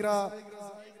заигра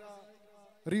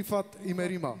Рифат и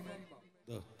Мерима.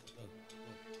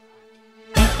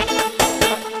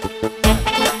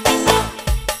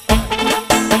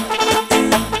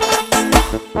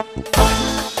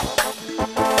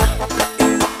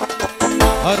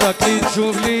 Arakli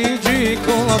çuvlici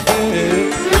kolabe,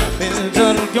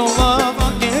 Bencar yola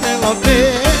vakere labe,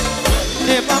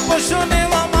 Ema poşone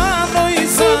la mano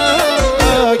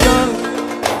isagar.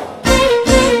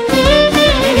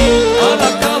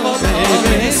 Arakala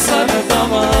bebe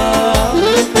sartama,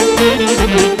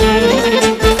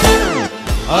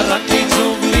 Arakli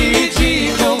çuvlici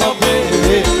kolabe,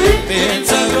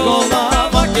 Bencar yola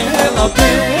vakere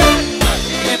labe,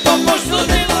 Ema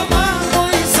poşone la mano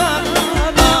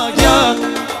isagar.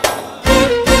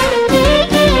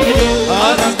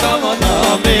 Arakala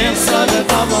bebe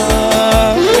sartama,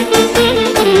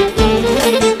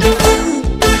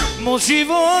 Mo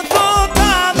životu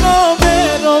dano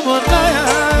veromotaja,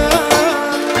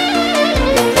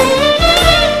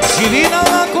 živina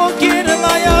lako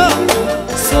kirlaja,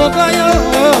 slogaja,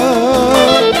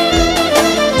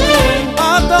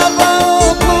 a da ba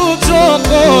oklučo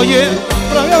koje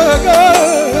praga,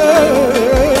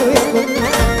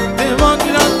 te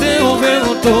magrate u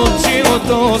veluto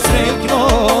životo srekno,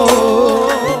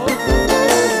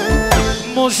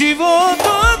 mo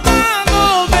životu dano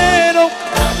veromotaja,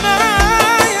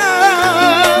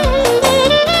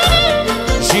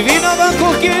 živina lako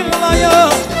kirlaja,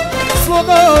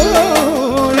 slogaja,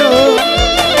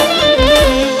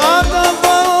 a da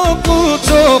ba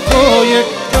oklučo koje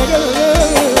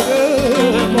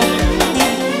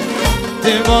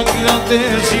te magrate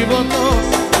životo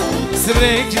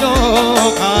srekno,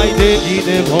 ajde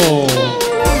idemo.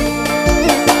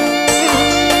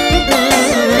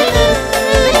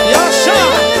 Jaša!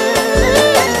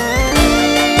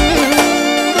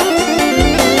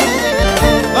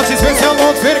 Znači specijalno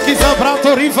od Ferki za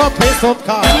brato Rifa 500k.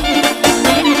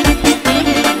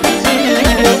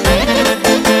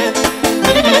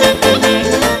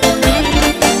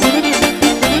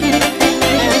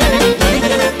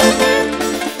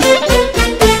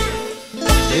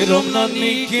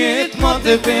 Niket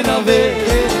mate penave,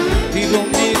 Tirom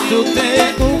nitu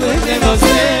te uvete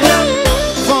vaze,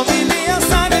 Familia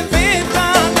sare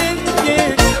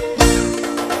petanenje,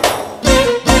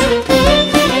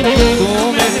 Tu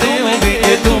me teovi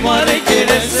e tu mare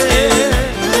kerese,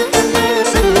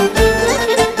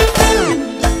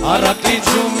 Arakli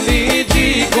čumliđi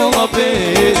kolabe,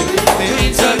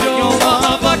 Bencar yola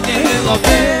vakere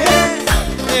labe,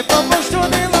 E pa pošto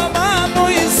ne lamano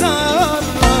i sad,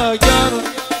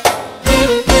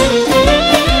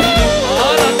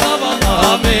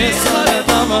 Arakala me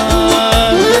saradama,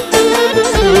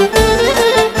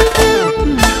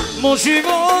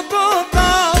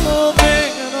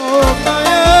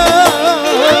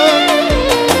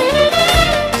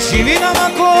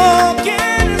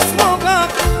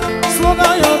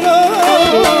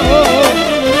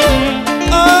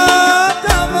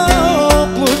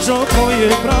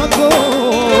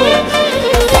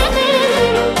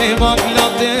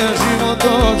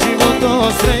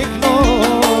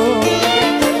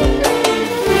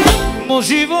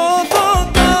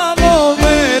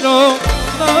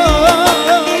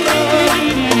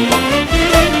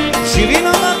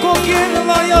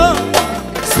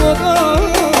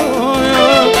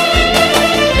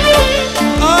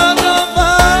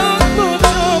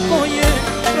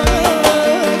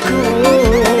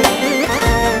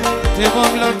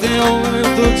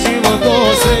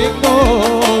 do sregno.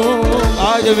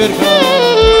 Ajde Verka.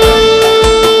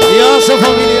 Jaša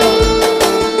familija.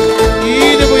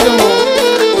 Idemo, idemo.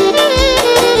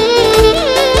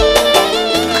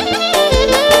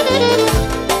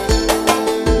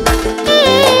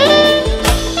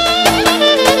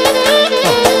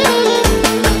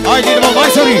 Ajde idemo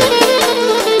majstori.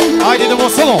 Ajde idemo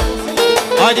solo.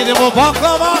 Ajde idemo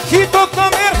baklava, hitot na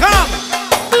Merhan.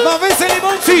 Na Veseli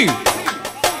Momci.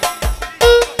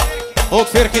 Od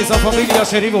Ferke za familija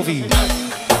Šerivovi.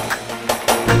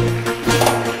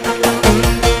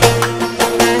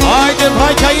 Ajde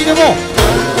brajka idemo.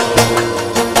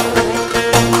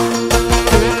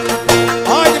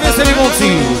 Ajde Veseli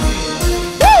Momci.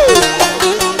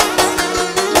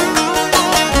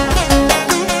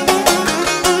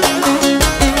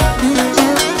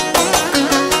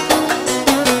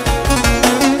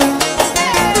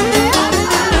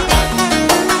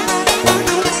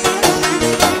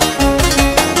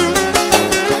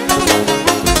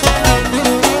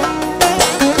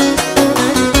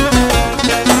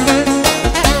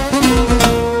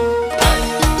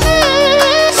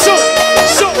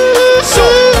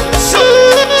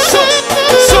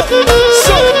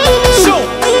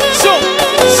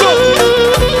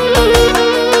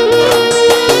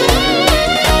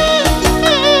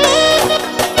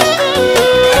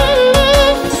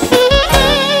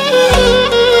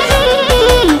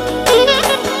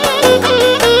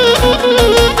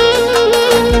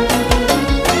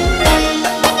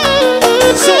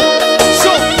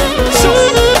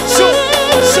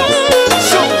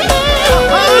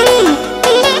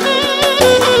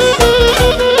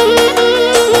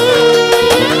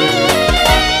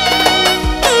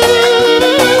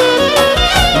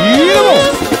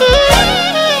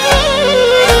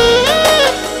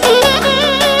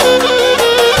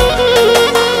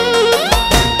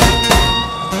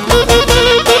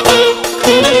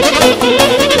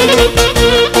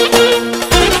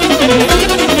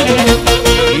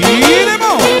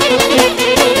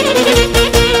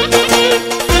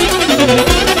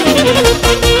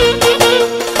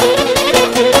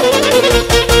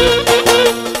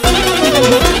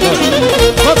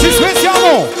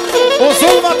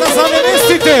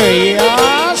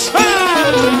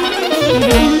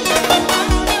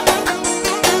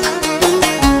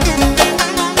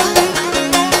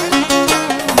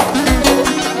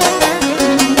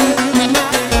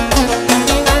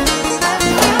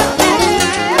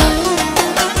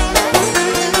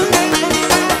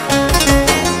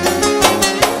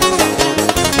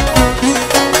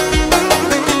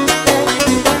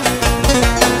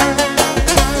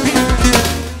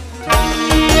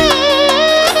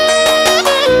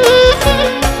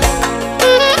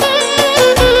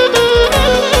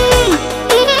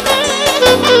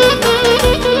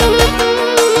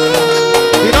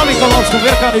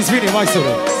 Izvini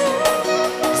majstore.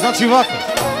 Znači ovako.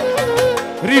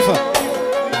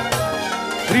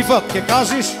 Rifat, ke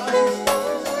kažiš?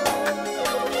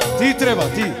 Ti treba,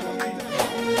 ti.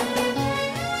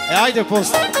 Ajde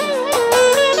posle.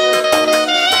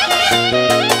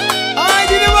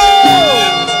 Ajde idemo!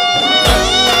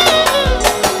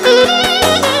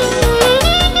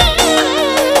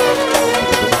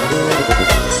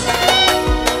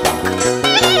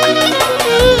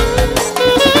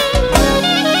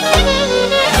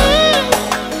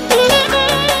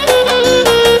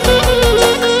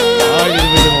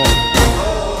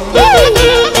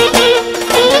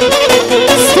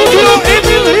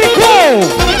 EMIL RIKO!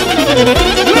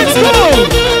 Let's go!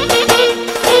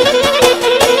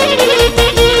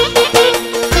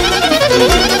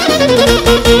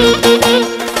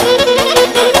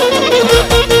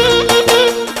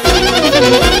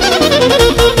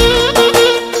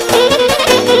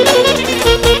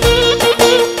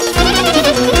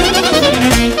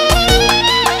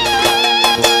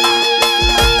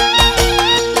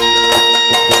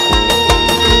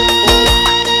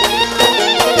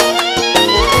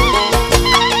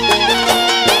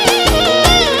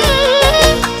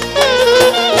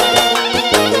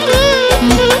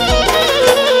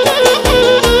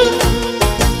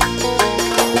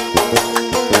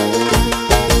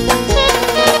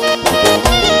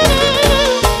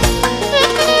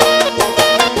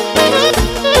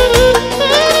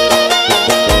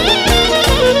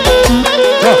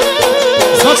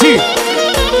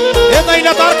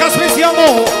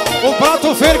 O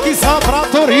prato Ferki sa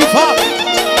prato Rifa.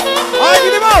 Ajde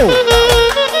idemo!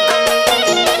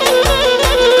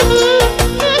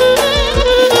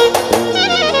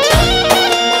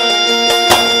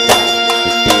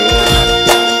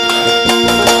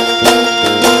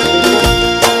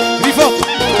 Rifa.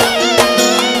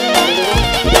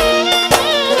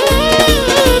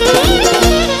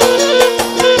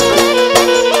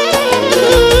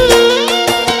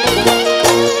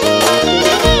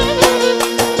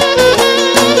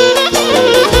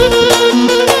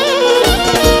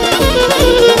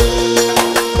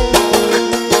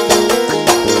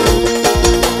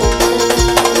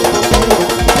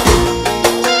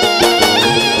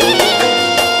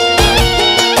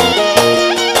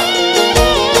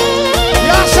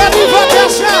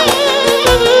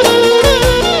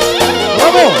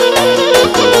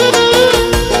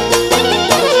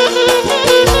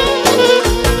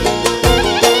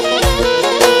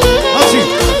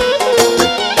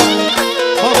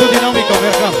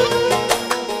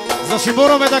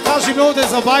 овде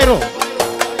за Бајро.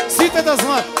 Сите да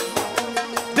знаат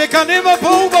дека нема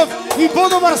поубав и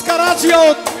подобар скараджија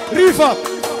од Рифат.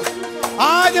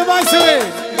 Ајде, мајсере!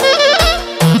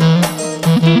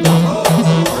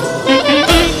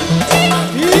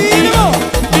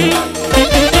 Идемо!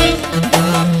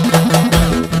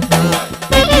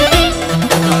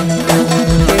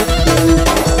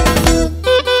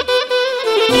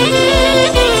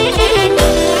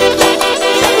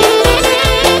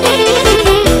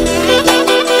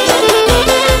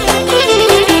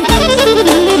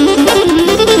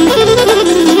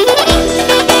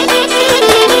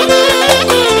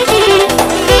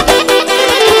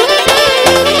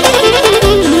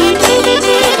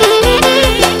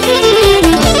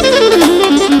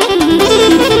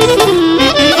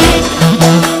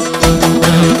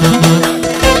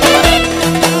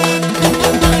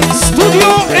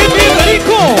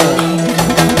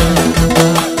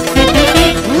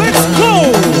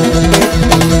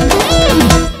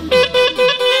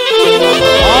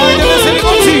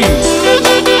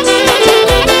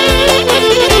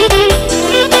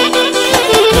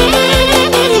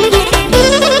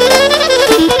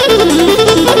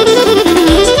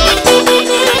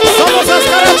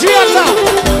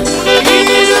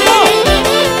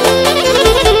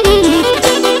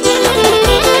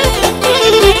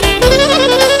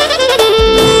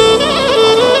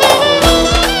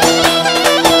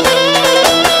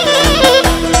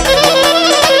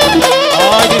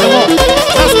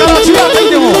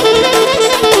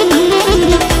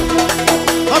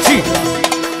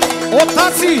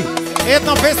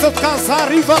 Една песотка за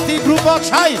Рифат и група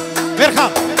Чај.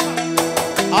 Верхан.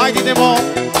 Ајде идемо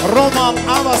Роман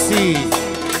Аваси.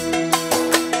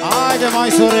 Ајде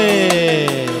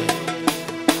мајсоре.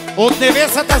 Од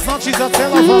невесата значи за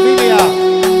цела фамилија.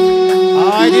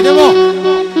 Ајде идемо.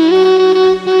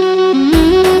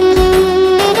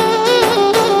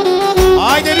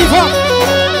 Ајде Рифат.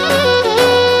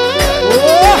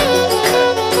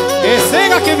 Е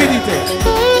сега ќе видите.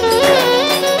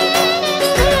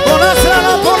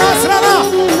 Понасрана!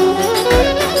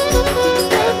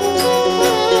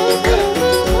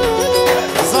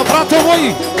 За брато мој!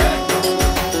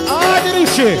 Ајде,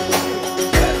 Рише!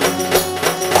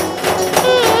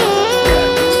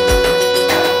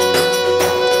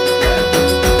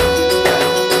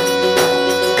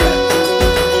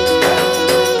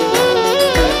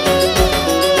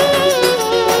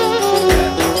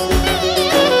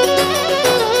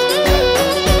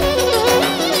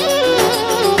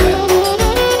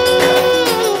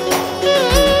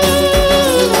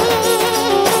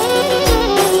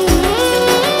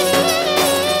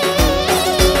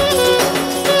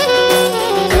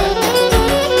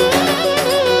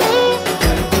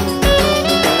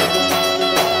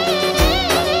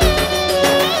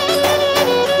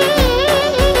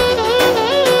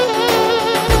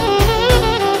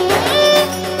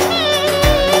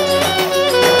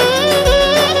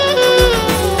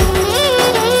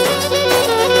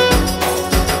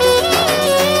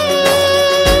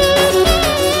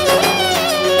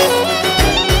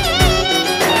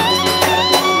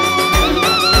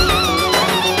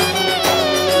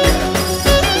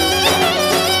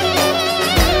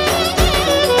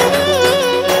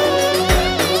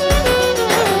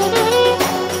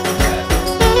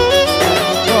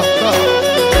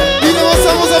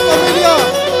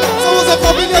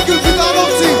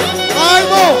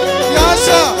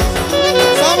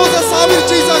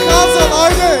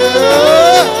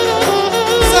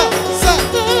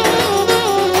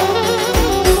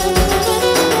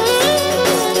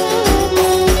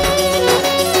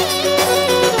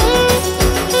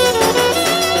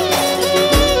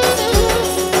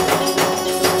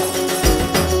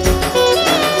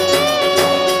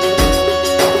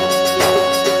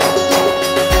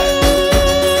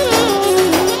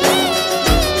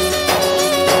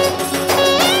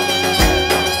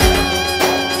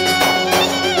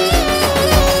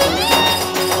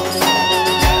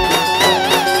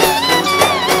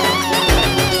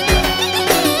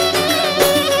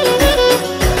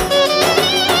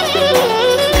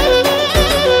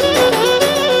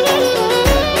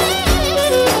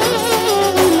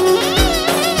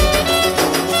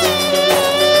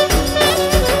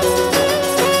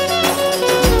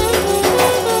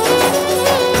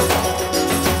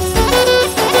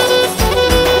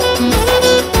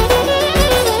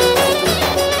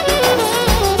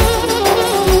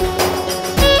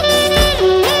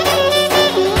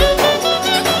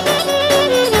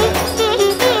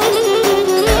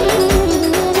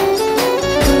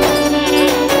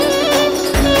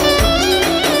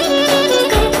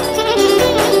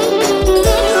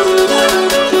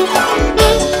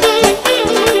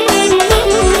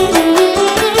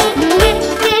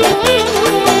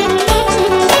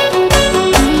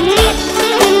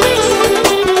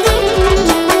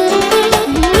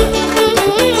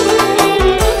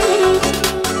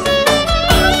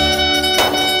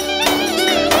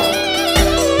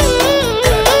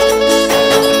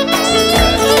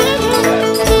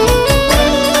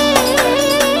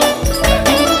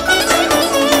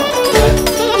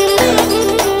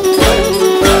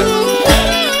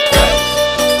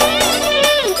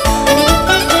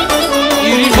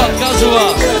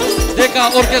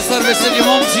 ORK, orkestar Veseli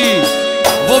Momci,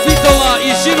 vo Bitola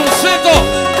i širom sveto,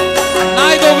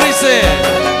 najdobri se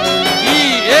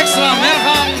i ekstra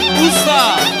merhan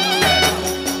usta.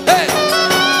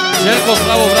 Željko,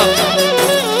 zdravo, brat.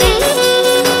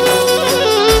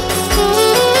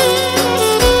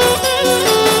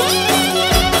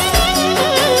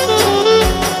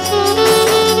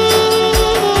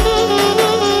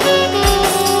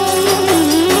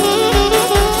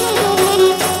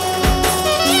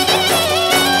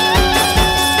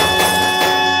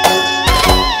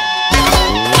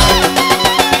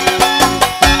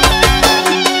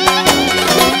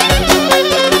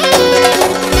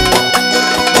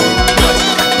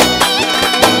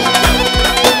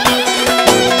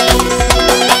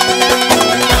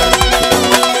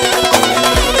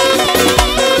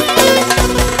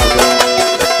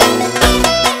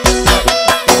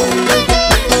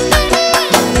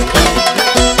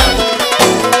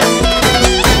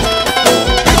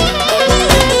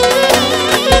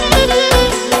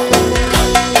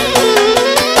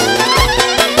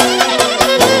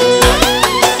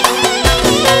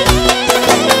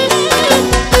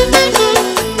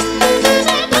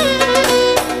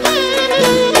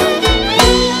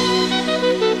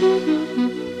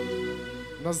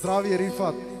 Na zdravje,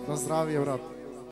 Rifat, na zdravje, brat.